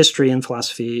history and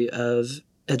philosophy of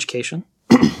education.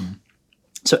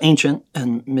 So ancient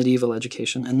and medieval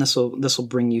education, and this will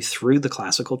bring you through the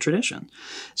classical tradition.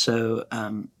 So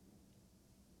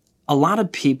a lot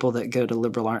of people that go to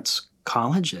liberal arts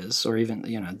colleges, or even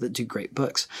that do great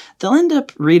books, they'll end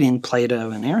up reading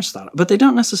Plato and Aristotle, but they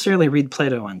don't necessarily read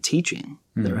Plato on teaching,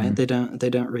 right? They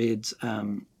don't read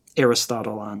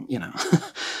Aristotle on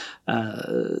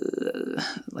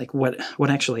like what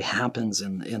actually happens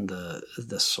in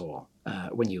the soul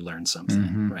when you learn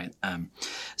something, right?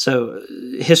 So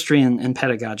history and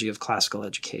pedagogy of classical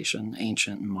education,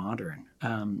 ancient and modern,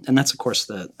 and that's a course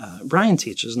that Brian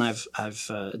teaches, and I've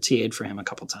TA'd for him a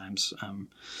couple times,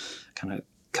 kind of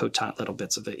co-taught little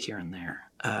bits of it here and there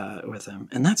with him,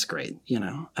 and that's great.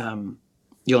 You'll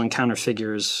encounter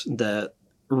figures that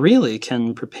really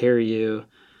can prepare you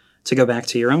to go back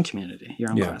to your own community,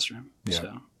 your own classroom. Yeah.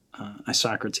 So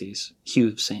Isocrates,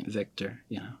 Hugh St. Victor,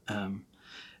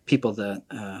 people that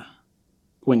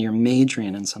when you're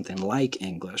majoring in something like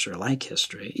English or like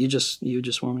history, you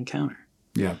just won't encounter.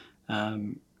 Yeah.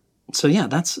 So yeah,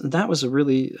 that was a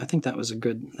really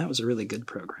good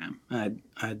program. I'd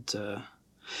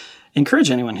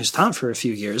encourage anyone who's taught for a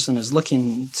few years and is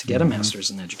looking to get a master's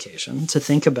in education to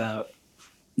think about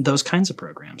those kinds of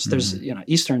programs. There's,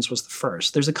 Easterns was the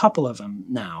first. There's a couple of them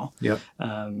now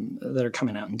that are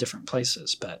coming out in different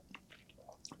places, but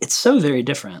it's so very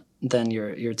different than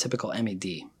your typical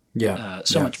MED.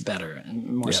 Much better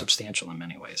and more substantial in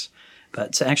many ways.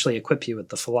 But to actually equip you with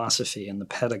the philosophy and the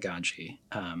pedagogy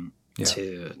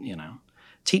to,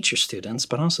 teach your students,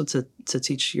 but also to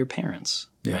teach your parents,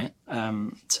 right?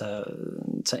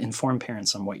 To inform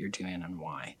parents on what you're doing and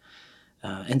why.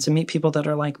 And to meet people that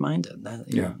are like-minded.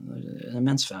 An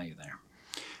immense value there.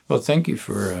 Well, thank you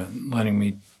for letting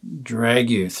me drag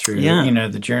you through,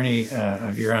 the journey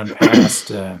of your own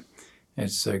past.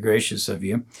 It's gracious of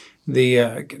you.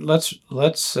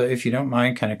 Let's if you don't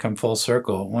mind, kind of come full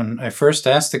circle. When I first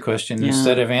asked the question,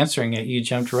 instead of answering it, you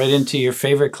jumped right into your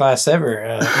favorite class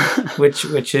ever,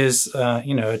 which is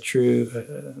a true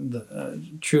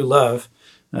love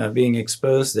being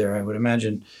exposed there. I would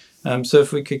imagine. So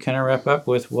if we could kind of wrap up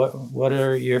with what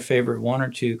are your favorite one or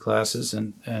two classes,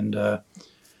 and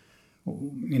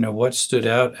what stood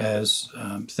out as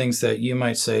things that you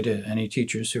might say to any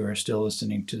teachers who are still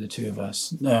listening to the two of us,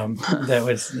 that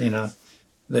was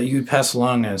that you'd pass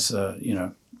along as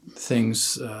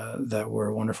things that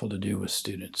were wonderful to do with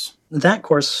students. That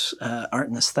course, Art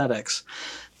and Aesthetics,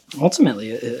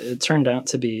 ultimately it turned out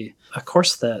to be a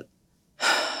course that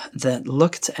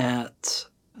looked at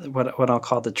what I'll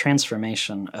call the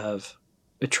transformation of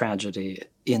a tragedy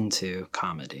into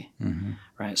comedy,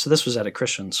 right? So this was at a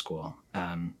Christian school,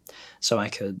 so I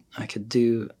could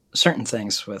do certain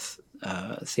things with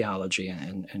theology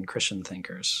and Christian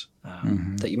thinkers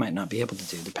that you might not be able to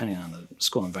do depending on the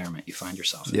school environment you find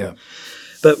yourself in. Yeah.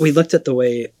 But we looked at the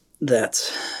way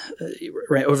that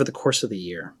right over the course of the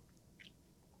year,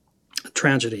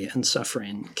 tragedy and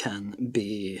suffering can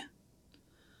be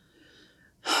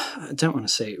I don't want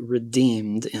to say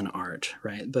redeemed in art,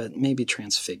 right? But maybe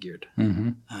transfigured,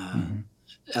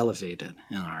 elevated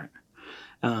in art.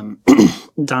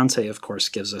 Dante, of course,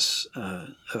 gives us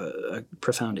a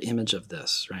profound image of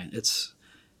this, right? It's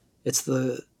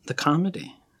the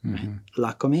comedy, right?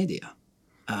 La commedia.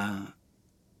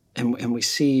 And we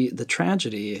see the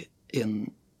tragedy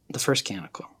in the first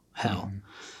canticle, hell.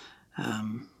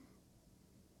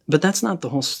 But that's not the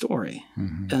whole story.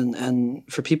 And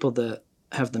for people that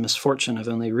have the misfortune of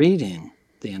only reading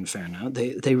the Inferno,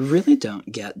 they really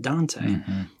don't get Dante.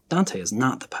 Dante is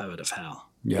not the poet of hell.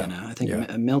 Yeah. I think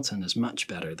Milton is much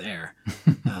better there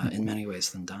in many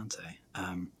ways than Dante.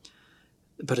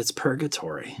 But it's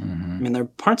purgatory. I mean, there are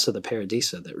parts of the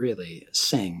Paradisa that really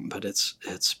sing, but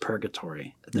it's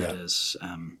purgatory that is,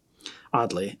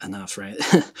 oddly enough, right,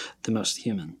 the most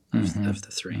human of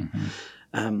the three.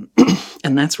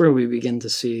 And that's where we begin to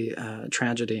see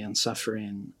tragedy and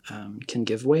suffering can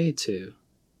give way to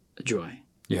joy.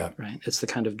 Yeah. Right. It's the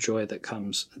kind of joy that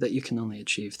comes that you can only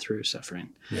achieve through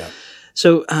suffering. Yeah.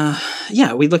 So,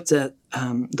 we looked at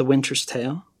The Winter's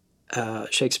Tale,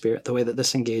 Shakespeare, the way that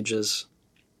this engages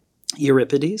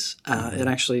Euripides. It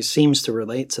actually seems to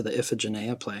relate to the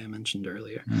Iphigenia play I mentioned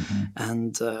earlier.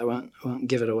 And I won't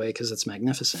give it away because it's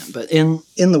magnificent. But in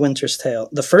The Winter's Tale,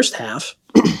 the first half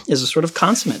is a sort of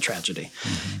consummate tragedy.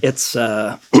 It's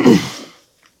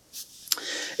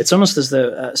almost as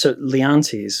though so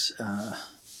Leontes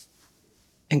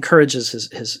encourages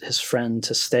his friend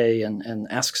to stay and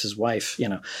asks his wife,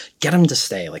 get him to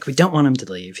stay. Like, we don't want him to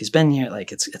leave. He's been here.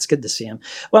 Like, it's good to see him.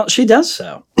 Well, she does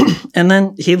so. And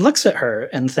then he looks at her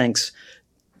and thinks,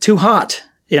 too hot,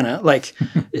 like,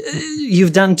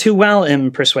 you've done too well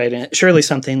in persuading it. Surely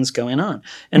something's going on.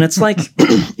 And it's like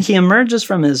he emerges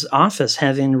from his office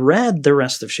having read the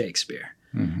rest of Shakespeare.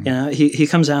 He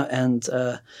comes out and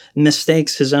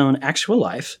mistakes his own actual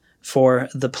life for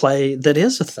the play that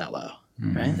is Othello.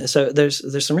 Right. So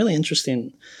there's some really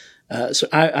interesting. So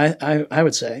I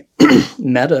would say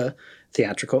meta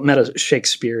theatrical, meta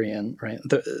Shakespearean. Right.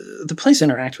 The plays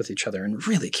interact with each other in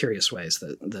really curious ways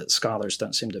that scholars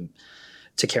don't seem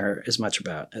to care as much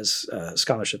about as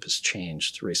scholarship has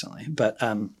changed recently. But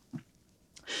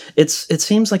it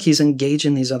seems like he's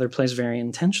engaging these other plays very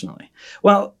intentionally.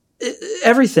 Well,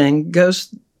 everything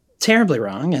goes terribly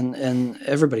wrong, and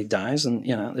everybody dies, and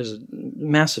there's a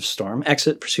massive storm.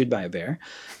 Exit pursued by a bear,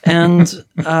 and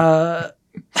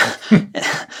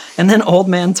and then Old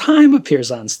Man Time appears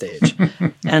on stage,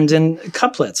 and in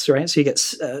couplets, right? So you get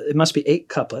it must be 8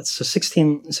 couplets, so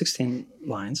 16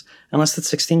 lines, unless it's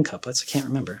 16 couplets. I can't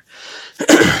remember.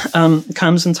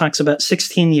 Comes and talks about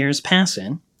 16 years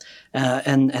passing,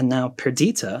 and now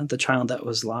Perdita, the child that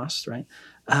was lost, right?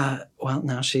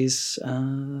 Now she's,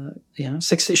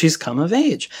 60, she's come of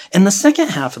age. And the second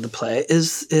half of the play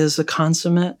is a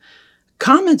consummate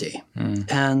comedy.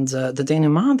 And the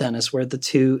denouement then is where the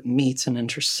two meet and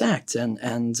intersect. And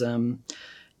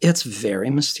it's very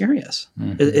mysterious.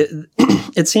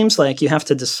 It seems like you have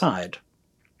to decide.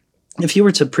 If you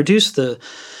were to produce the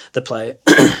play,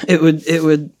 it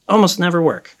would almost never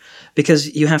work.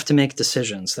 Because you have to make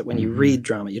decisions that when you read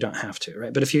drama, you don't have to,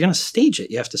 right? But if you're going to stage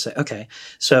it, you have to say, okay,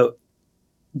 so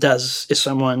is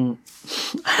someone,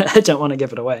 I don't want to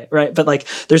give it away, right? But like,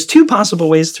 there's 2 possible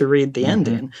ways to read the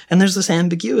ending, and there's this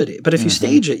ambiguity. But if you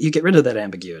stage it, you get rid of that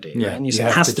ambiguity, right? And you say,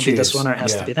 it has to be this one or it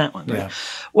has to be that one, right?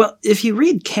 Well, if you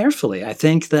read carefully, I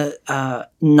think that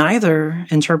neither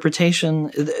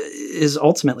interpretation is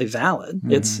ultimately valid.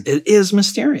 It is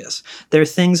mysterious. There are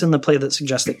things in the play that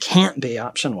suggest it can't be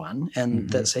option 1, and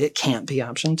that say it can't be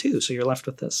option 2. So you're left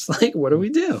with this, like, what do we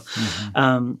do?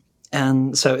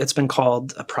 And so it's been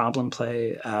called a problem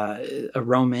play, a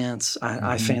romance.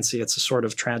 I fancy it's a sort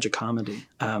of tragicomedy.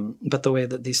 But the way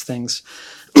that these things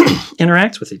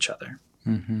interact with each other.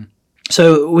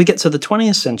 So we get to the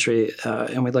 20th century,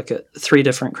 and we look at 3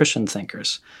 different Christian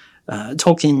thinkers.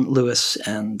 Tolkien, Lewis,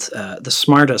 and the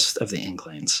smartest of the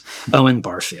Inklings, Owen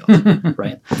Barfield,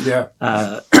 right? Yeah.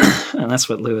 And that's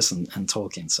what Lewis and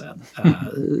Tolkien said.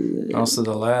 Also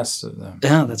the last of them.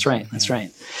 Yeah, that's right. That's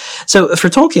right. So for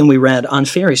Tolkien, we read On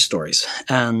Fairy Stories,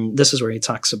 and this is where he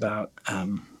talks about, a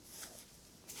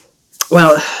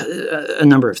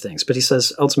number of things. But he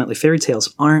says, ultimately, fairy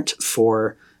tales aren't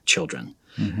for children,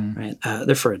 right?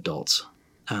 They're for adults.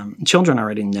 Children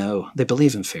already know, they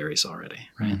believe in fairies already,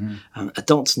 right? Mm-hmm.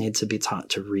 Adults need to be taught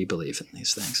to re-believe in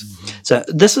these things. Mm-hmm. So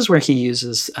this is where he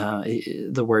uses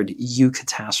the word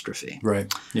eucatastrophe.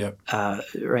 Right, yeah.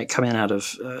 Right, coming out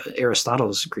of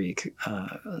Aristotle's Greek,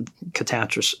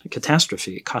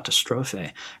 catastrophe,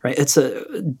 right? It's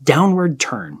a downward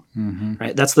turn, Mm-hmm.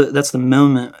 right? That's the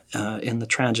moment in the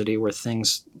tragedy where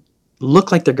things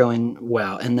look like they're going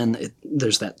well, and then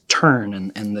there's that turn,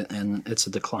 and it's a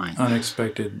decline.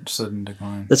 Unexpected, sudden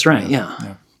decline. That's right,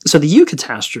 yeah. So the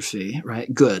eucatastrophe, right,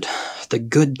 the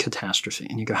good catastrophe.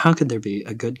 And you go, how could there be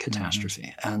a good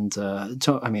catastrophe? Mm-hmm.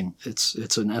 And,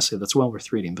 it's an essay that's well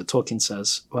worth reading, but Tolkien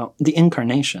says, well, the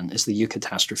incarnation is the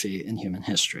eucatastrophe in human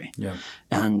history. Yeah.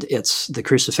 And it's the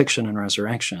crucifixion and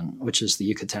resurrection, which is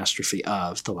the eucatastrophe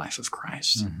of the life of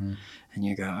Christ. Mm-hmm. And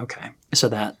you go, okay. So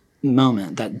that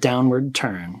moment, that downward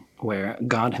turn where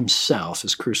God himself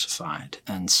is crucified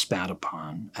and spat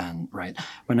upon, and right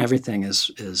when everything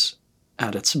is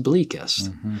at its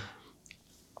bleakest, mm-hmm.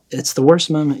 it's the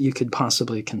worst moment you could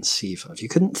possibly conceive of. You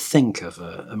couldn't think of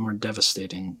a more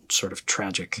devastating sort of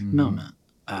tragic mm-hmm. moment.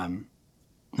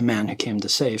 The man who came to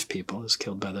save people is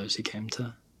killed by those he came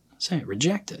to save,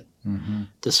 rejected, mm-hmm.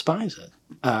 despised.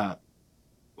 Well,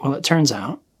 it turns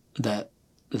out that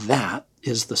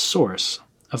is the source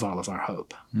of all of our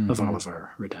hope, mm-hmm. of all of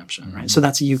our redemption, right? Mm-hmm. So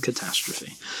that's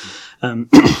eucatastrophe. And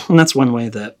that's one way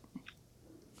that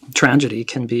tragedy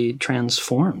can be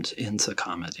transformed into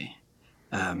comedy.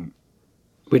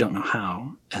 We don't know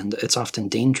how, and it's often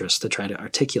dangerous to try to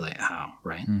articulate how,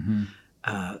 right? Mm-hmm.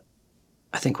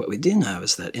 I think what we do know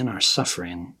is that in our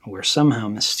suffering, we're somehow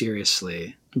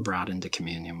mysteriously brought into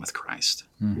communion with Christ.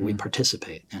 Mm-hmm. We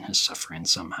participate in his suffering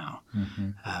somehow.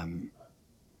 Mm-hmm.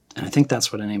 And I think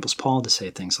that's what enables Paul to say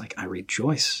things like, I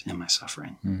rejoice in my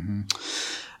suffering. Mm-hmm.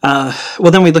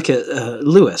 Well, then we look at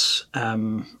Lewis.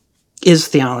 Is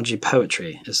theology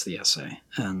poetry, is the essay.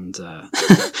 And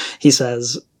he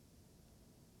says,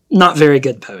 not very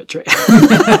good poetry.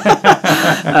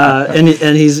 And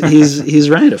he's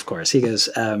right, of course. He goes,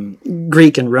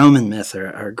 Greek and Roman myth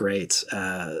are great.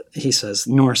 He says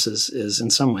Norse is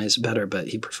in some ways better, but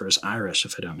he prefers Irish,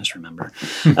 if I don't misremember.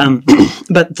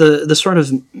 But the sort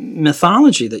of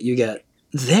mythology that you get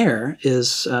there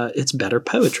is it's better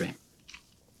poetry.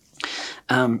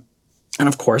 And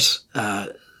of course,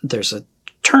 there's a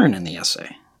turn in the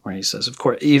essay where he says, of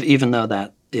course, even though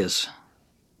that is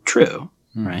true,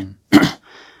 mm-hmm. right?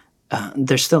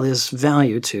 There still is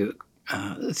value to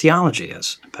theology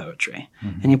as poetry.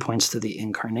 Mm-hmm. And he points to the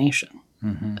incarnation.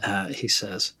 Mm-hmm. He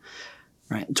says,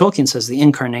 right, Tolkien says the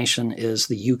incarnation is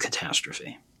the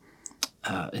eucatastrophe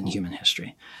in human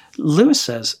history. Lewis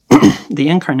says the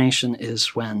incarnation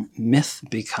is when myth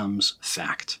becomes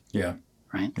fact. Yeah.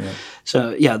 Right? Yeah.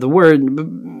 So, yeah, the word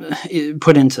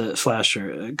put into flesh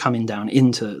or coming down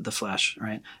into the flesh,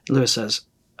 right? Lewis says,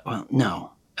 well,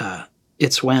 no.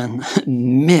 It's when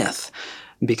myth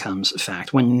becomes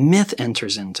fact, when myth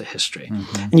enters into history.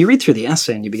 Mm-hmm. And you read through the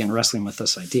essay and you begin wrestling with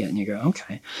this idea and you go,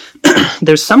 okay,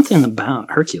 there's something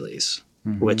about Hercules,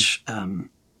 mm-hmm. which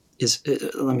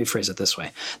let me phrase it this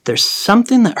way. There's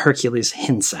something that Hercules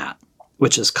hints at,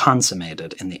 which is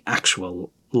consummated in the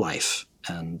actual life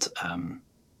and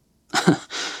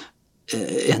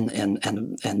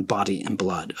and body and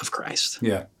blood of Christ.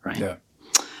 Yeah. Right. Yeah.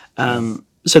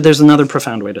 So there's another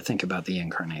profound way to think about the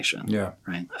incarnation. Yeah.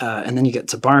 Right. And then you get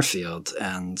to Barfield,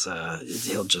 and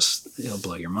he'll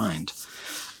blow your mind.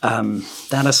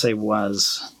 That essay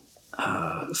was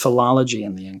philology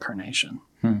and the incarnation.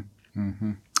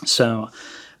 Mm-hmm. So,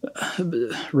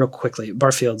 real quickly,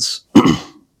 Barfield's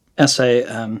essay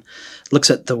looks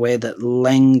at the way that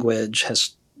language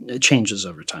changes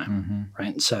over time, mm-hmm.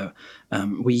 right? So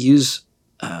we use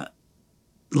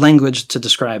language to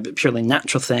describe purely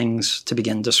natural things to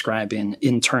begin describing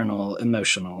internal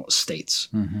emotional states,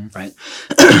 mm-hmm. right?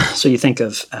 So you think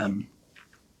of,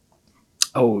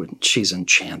 she's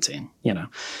enchanting,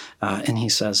 and he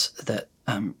says that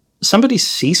somebody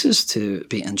ceases to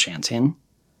be enchanting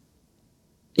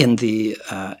in the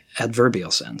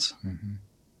adverbial sense, mm-hmm.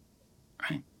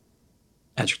 right?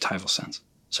 Adjectival sense,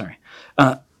 sorry.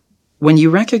 When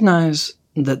you recognize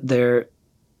that they're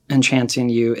enchanting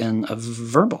you in a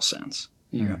verbal sense,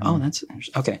 you go, oh, that's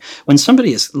interesting. Okay. When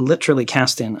somebody is literally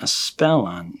casting a spell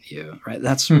on you, right,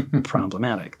 that's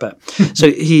problematic. But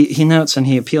so he notes and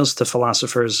he appeals to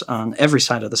philosophers on every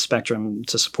side of the spectrum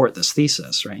to support this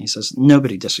thesis, right? He says,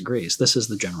 nobody disagrees. This is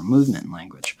the general movement in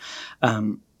language.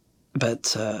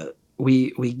 But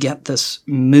we get this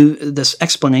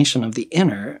explanation of the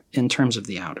inner in terms of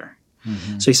the outer.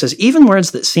 Mm-hmm. So he says, even words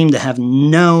that seem to have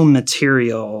no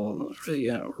material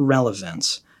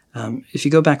relevance If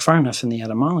you go back far enough in the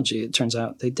etymology, it turns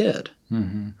out they did,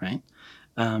 right?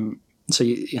 So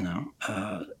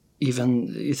even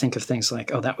you think of things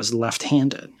like, oh, that was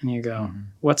left-handed, and you go,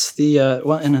 what's the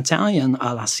well, in Italian,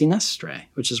 alla sinistra,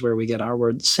 which is where we get our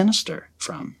word sinister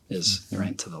from, is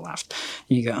right to the left.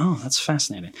 And you go, oh, that's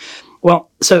fascinating. Well,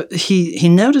 so he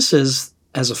notices,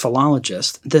 as a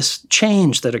philologist, this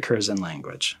change that occurs in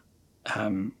language,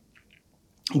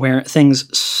 where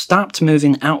things stopped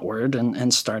moving outward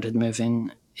and started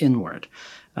moving inward.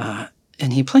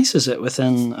 And he places it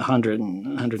within 100 and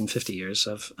 150 years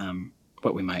of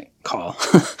what we might call,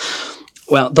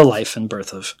 well, the life and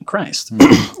birth of Christ.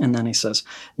 And then he says,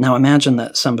 now imagine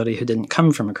that somebody who didn't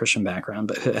come from a Christian background,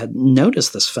 but who had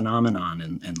noticed this phenomenon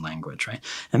in language, right?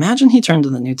 Imagine he turned to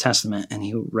the New Testament and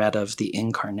he read of the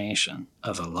incarnation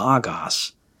of a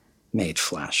logos made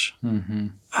flesh.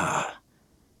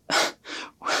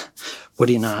 Would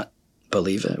he not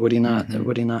believe it? Would he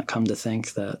not come to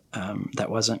think that that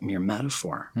wasn't mere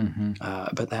metaphor,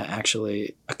 but that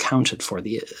actually accounted for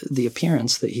the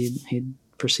appearance that he'd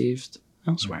perceived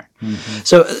elsewhere?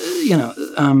 So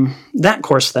that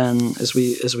course then, as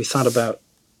we thought about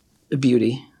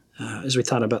beauty, as we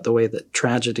thought about the way that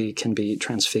tragedy can be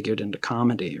transfigured into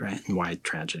comedy, right? And why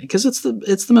tragedy? Because it's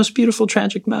the most beautiful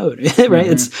tragic mode,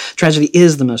 right? Tragedy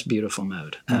is the most beautiful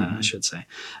mode, I should say.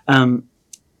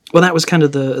 Well, that was kind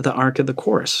of the arc of the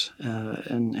course,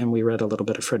 and we read a little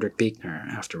bit of Frederick Buechner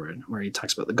afterward, where he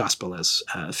talks about the gospel as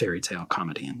fairy tale,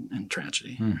 comedy, and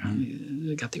tragedy.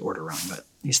 He got the order wrong, but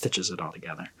he stitches it all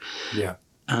together. Yeah.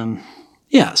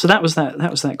 So that was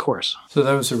that course. So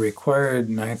that was a required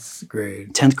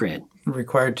 10th grade.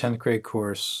 Required 10th grade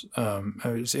course.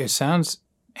 It sounds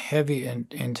heavy and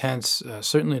intense,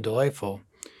 certainly delightful.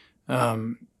 How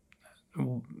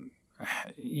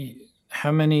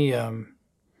many...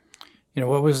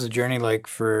 what was the journey like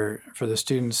for the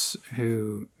students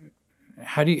who?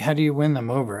 How do you win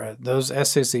them over? Those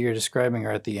essays that you're describing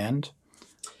are at the end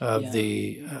of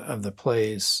the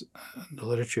plays, the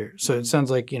literature. So it sounds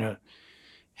like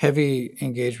heavy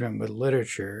engagement with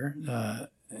literature,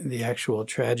 the actual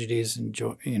tragedies, and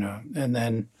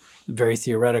then very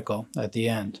theoretical at the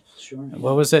end. Sure. Yeah.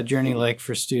 What was that journey like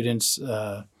for students?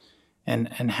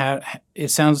 And how it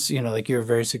sounds, like you were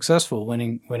very successful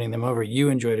winning them over. You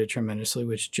enjoyed it tremendously,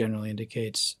 which generally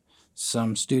indicates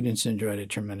some students enjoyed it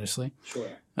tremendously. Sure.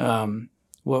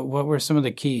 What were some of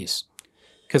the keys?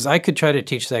 Because I could try to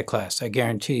teach that class, I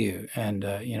guarantee you. And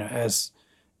as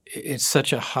it's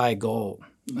such a high goal,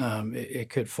 it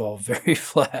could fall very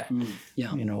flat.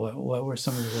 Yeah. What were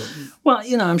some of the? Well,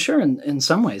 I'm sure in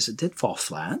some ways it did fall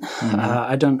flat.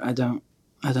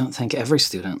 I don't think every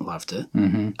student loved it.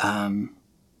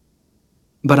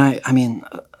 But I mean,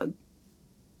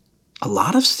 a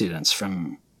lot of students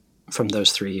from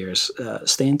those 3 years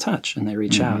stay in touch and they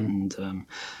reach out, and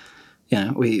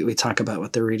we talk about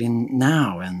what they're reading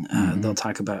now, and they'll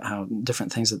talk about how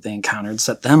different things that they encountered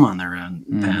set them on their own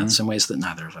paths in ways that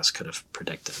neither of us could have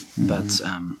predicted. But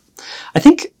I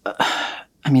think,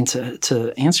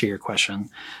 to answer your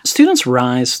question, students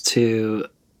rise to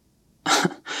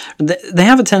they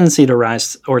have a tendency to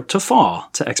rise or to fall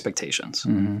to expectations,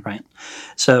 right?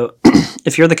 So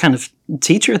if you're the kind of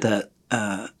teacher that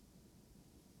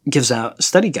gives out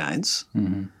study guides,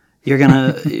 you're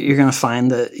gonna find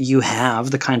that you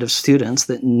have the kind of students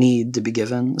that need to be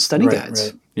given study guides.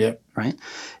 Right. Yep. Right.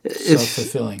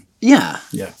 Self-fulfilling. Yeah.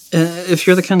 Yeah. If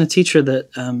you're the kind of teacher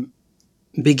that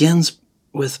begins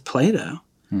with Plato,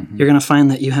 you're going to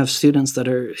find that you have students that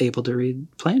are able to read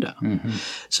Plato.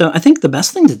 So I think the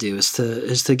best thing to do is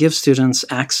to give students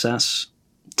access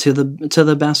to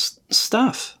the best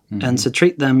stuff, and to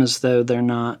treat them as though they're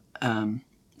not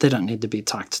they don't need to be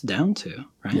talked down to,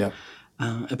 right? Yeah.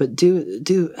 But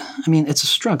it's a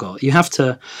struggle. You have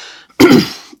to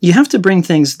bring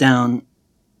things down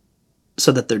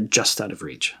so that they're just out of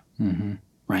reach,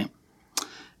 right?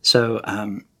 So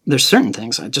there's certain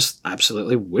things I just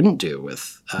absolutely wouldn't do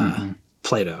with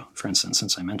Plato, for instance,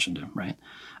 since I mentioned him, right?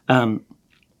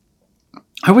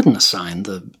 I wouldn't assign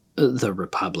the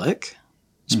Republic,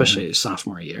 especially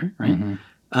sophomore year, right?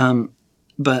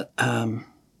 But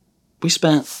we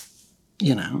spent,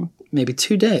 maybe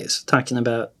 2 days talking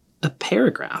about a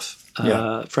paragraph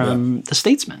from The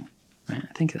Statesman, right?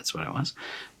 I think that's what it was.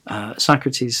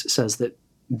 Socrates says that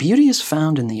beauty is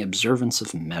found in the observance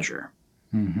of measure.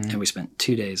 And we spent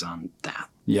 2 days on that.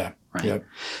 Yeah. Right. Yep.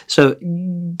 So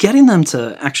getting them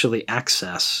to actually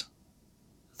access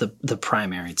the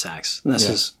primary text.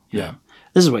 This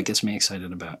is what gets me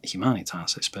excited about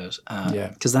Humanitas, I suppose.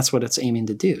 Because that's what it's aiming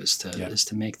to do, is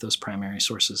to make those primary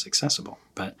sources accessible.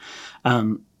 But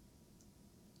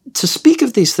to speak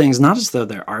of these things not as though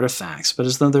they're artifacts, but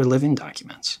as though they're living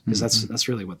documents, because that's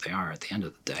really what they are at the end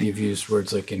of the day. You've used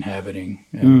words like inhabiting,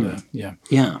 and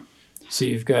Yeah. So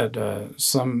you've got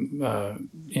some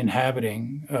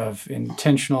inhabiting of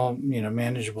intentional,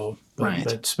 manageable,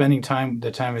 but spending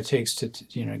the time it takes to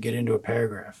get into a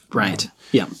paragraph. Right.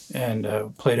 Yeah. And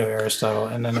Plato, Aristotle,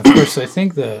 and then of course I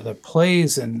think the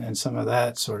plays and some of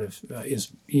that sort of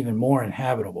is even more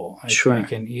inhabitable. I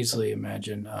can easily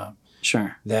imagine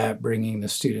that bringing the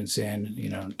students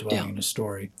in, dwelling in a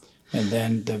story, and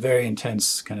then the very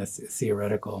intense kind of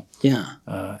theoretical.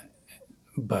 Yeah.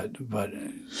 But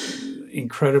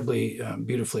incredibly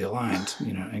beautifully aligned,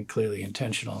 and clearly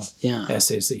intentional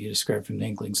essays that you described from the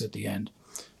Inklings at the end.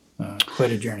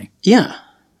 Quite a journey. Yeah.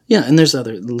 Yeah, and there's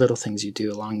other little things you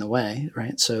do along the way,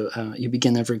 right? So you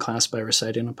begin every class by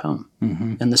reciting a poem.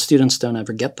 Mm-hmm. And the students don't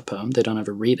ever get the poem. They don't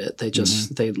ever read it. They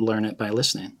just they learn it by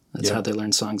listening. That's how they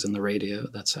learn songs on the radio.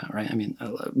 That's how, right? I mean,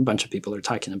 a bunch of people are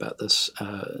talking about this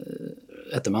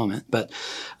at the moment. But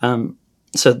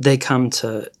so they come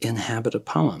to inhabit a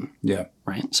poem. Yeah.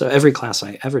 Right? So every class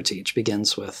I ever teach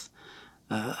begins with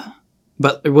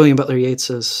William Butler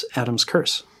Yeats's Adam's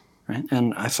Curse, right?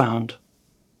 And I found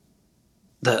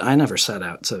that I never set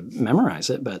out to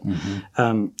memorize it, but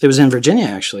it was in Virginia,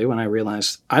 actually, when I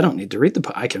realized I don't need to read the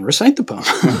poem. I can recite the poem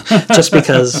just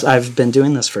because I've been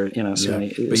doing this for, so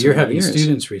many years. But you're having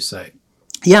students recite.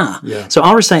 Yeah. So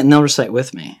I'll recite and they'll recite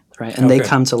with me, right? And they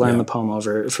come to learn the poem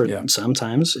over for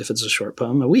sometimes, if it's a short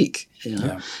poem, a week.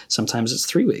 Sometimes it's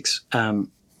 3 weeks.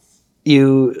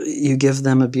 You give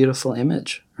them a beautiful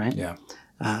image, right? Yeah.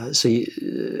 So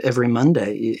every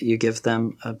Monday you give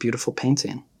them a beautiful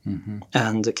painting. Mm-hmm.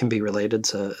 And it can be related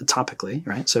to topically,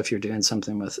 right? So if you're doing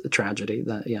something with a tragedy,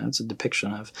 that it's a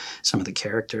depiction of some of the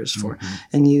characters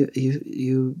and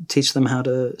you teach them how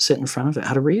to sit in front of it,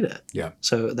 how to read it. Yeah.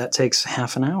 So that takes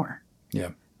half an hour.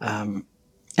 Yeah. And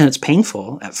it's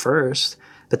painful at first,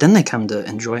 but then they come to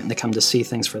enjoy it and they come to see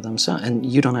things for themselves. And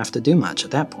you don't have to do much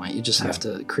at that point. You just have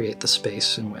to create the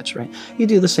space in which, right? You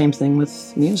do the same thing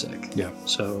with music. Yeah.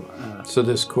 So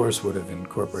this course would have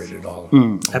incorporated all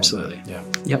absolutely. Of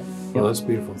that. Yeah. Yep. Well, that's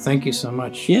beautiful. Thank you so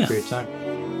much for your time.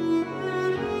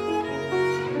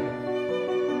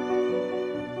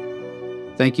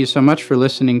 Thank you so much for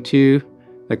listening to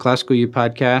the Classical U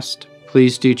podcast.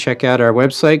 Please do check out our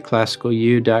website,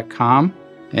 classicalu.com,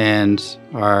 and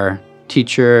our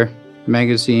teacher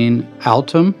magazine,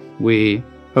 Altum. We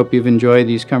hope you've enjoyed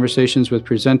these conversations with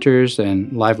presenters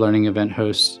and live learning event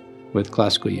hosts with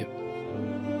Classical U.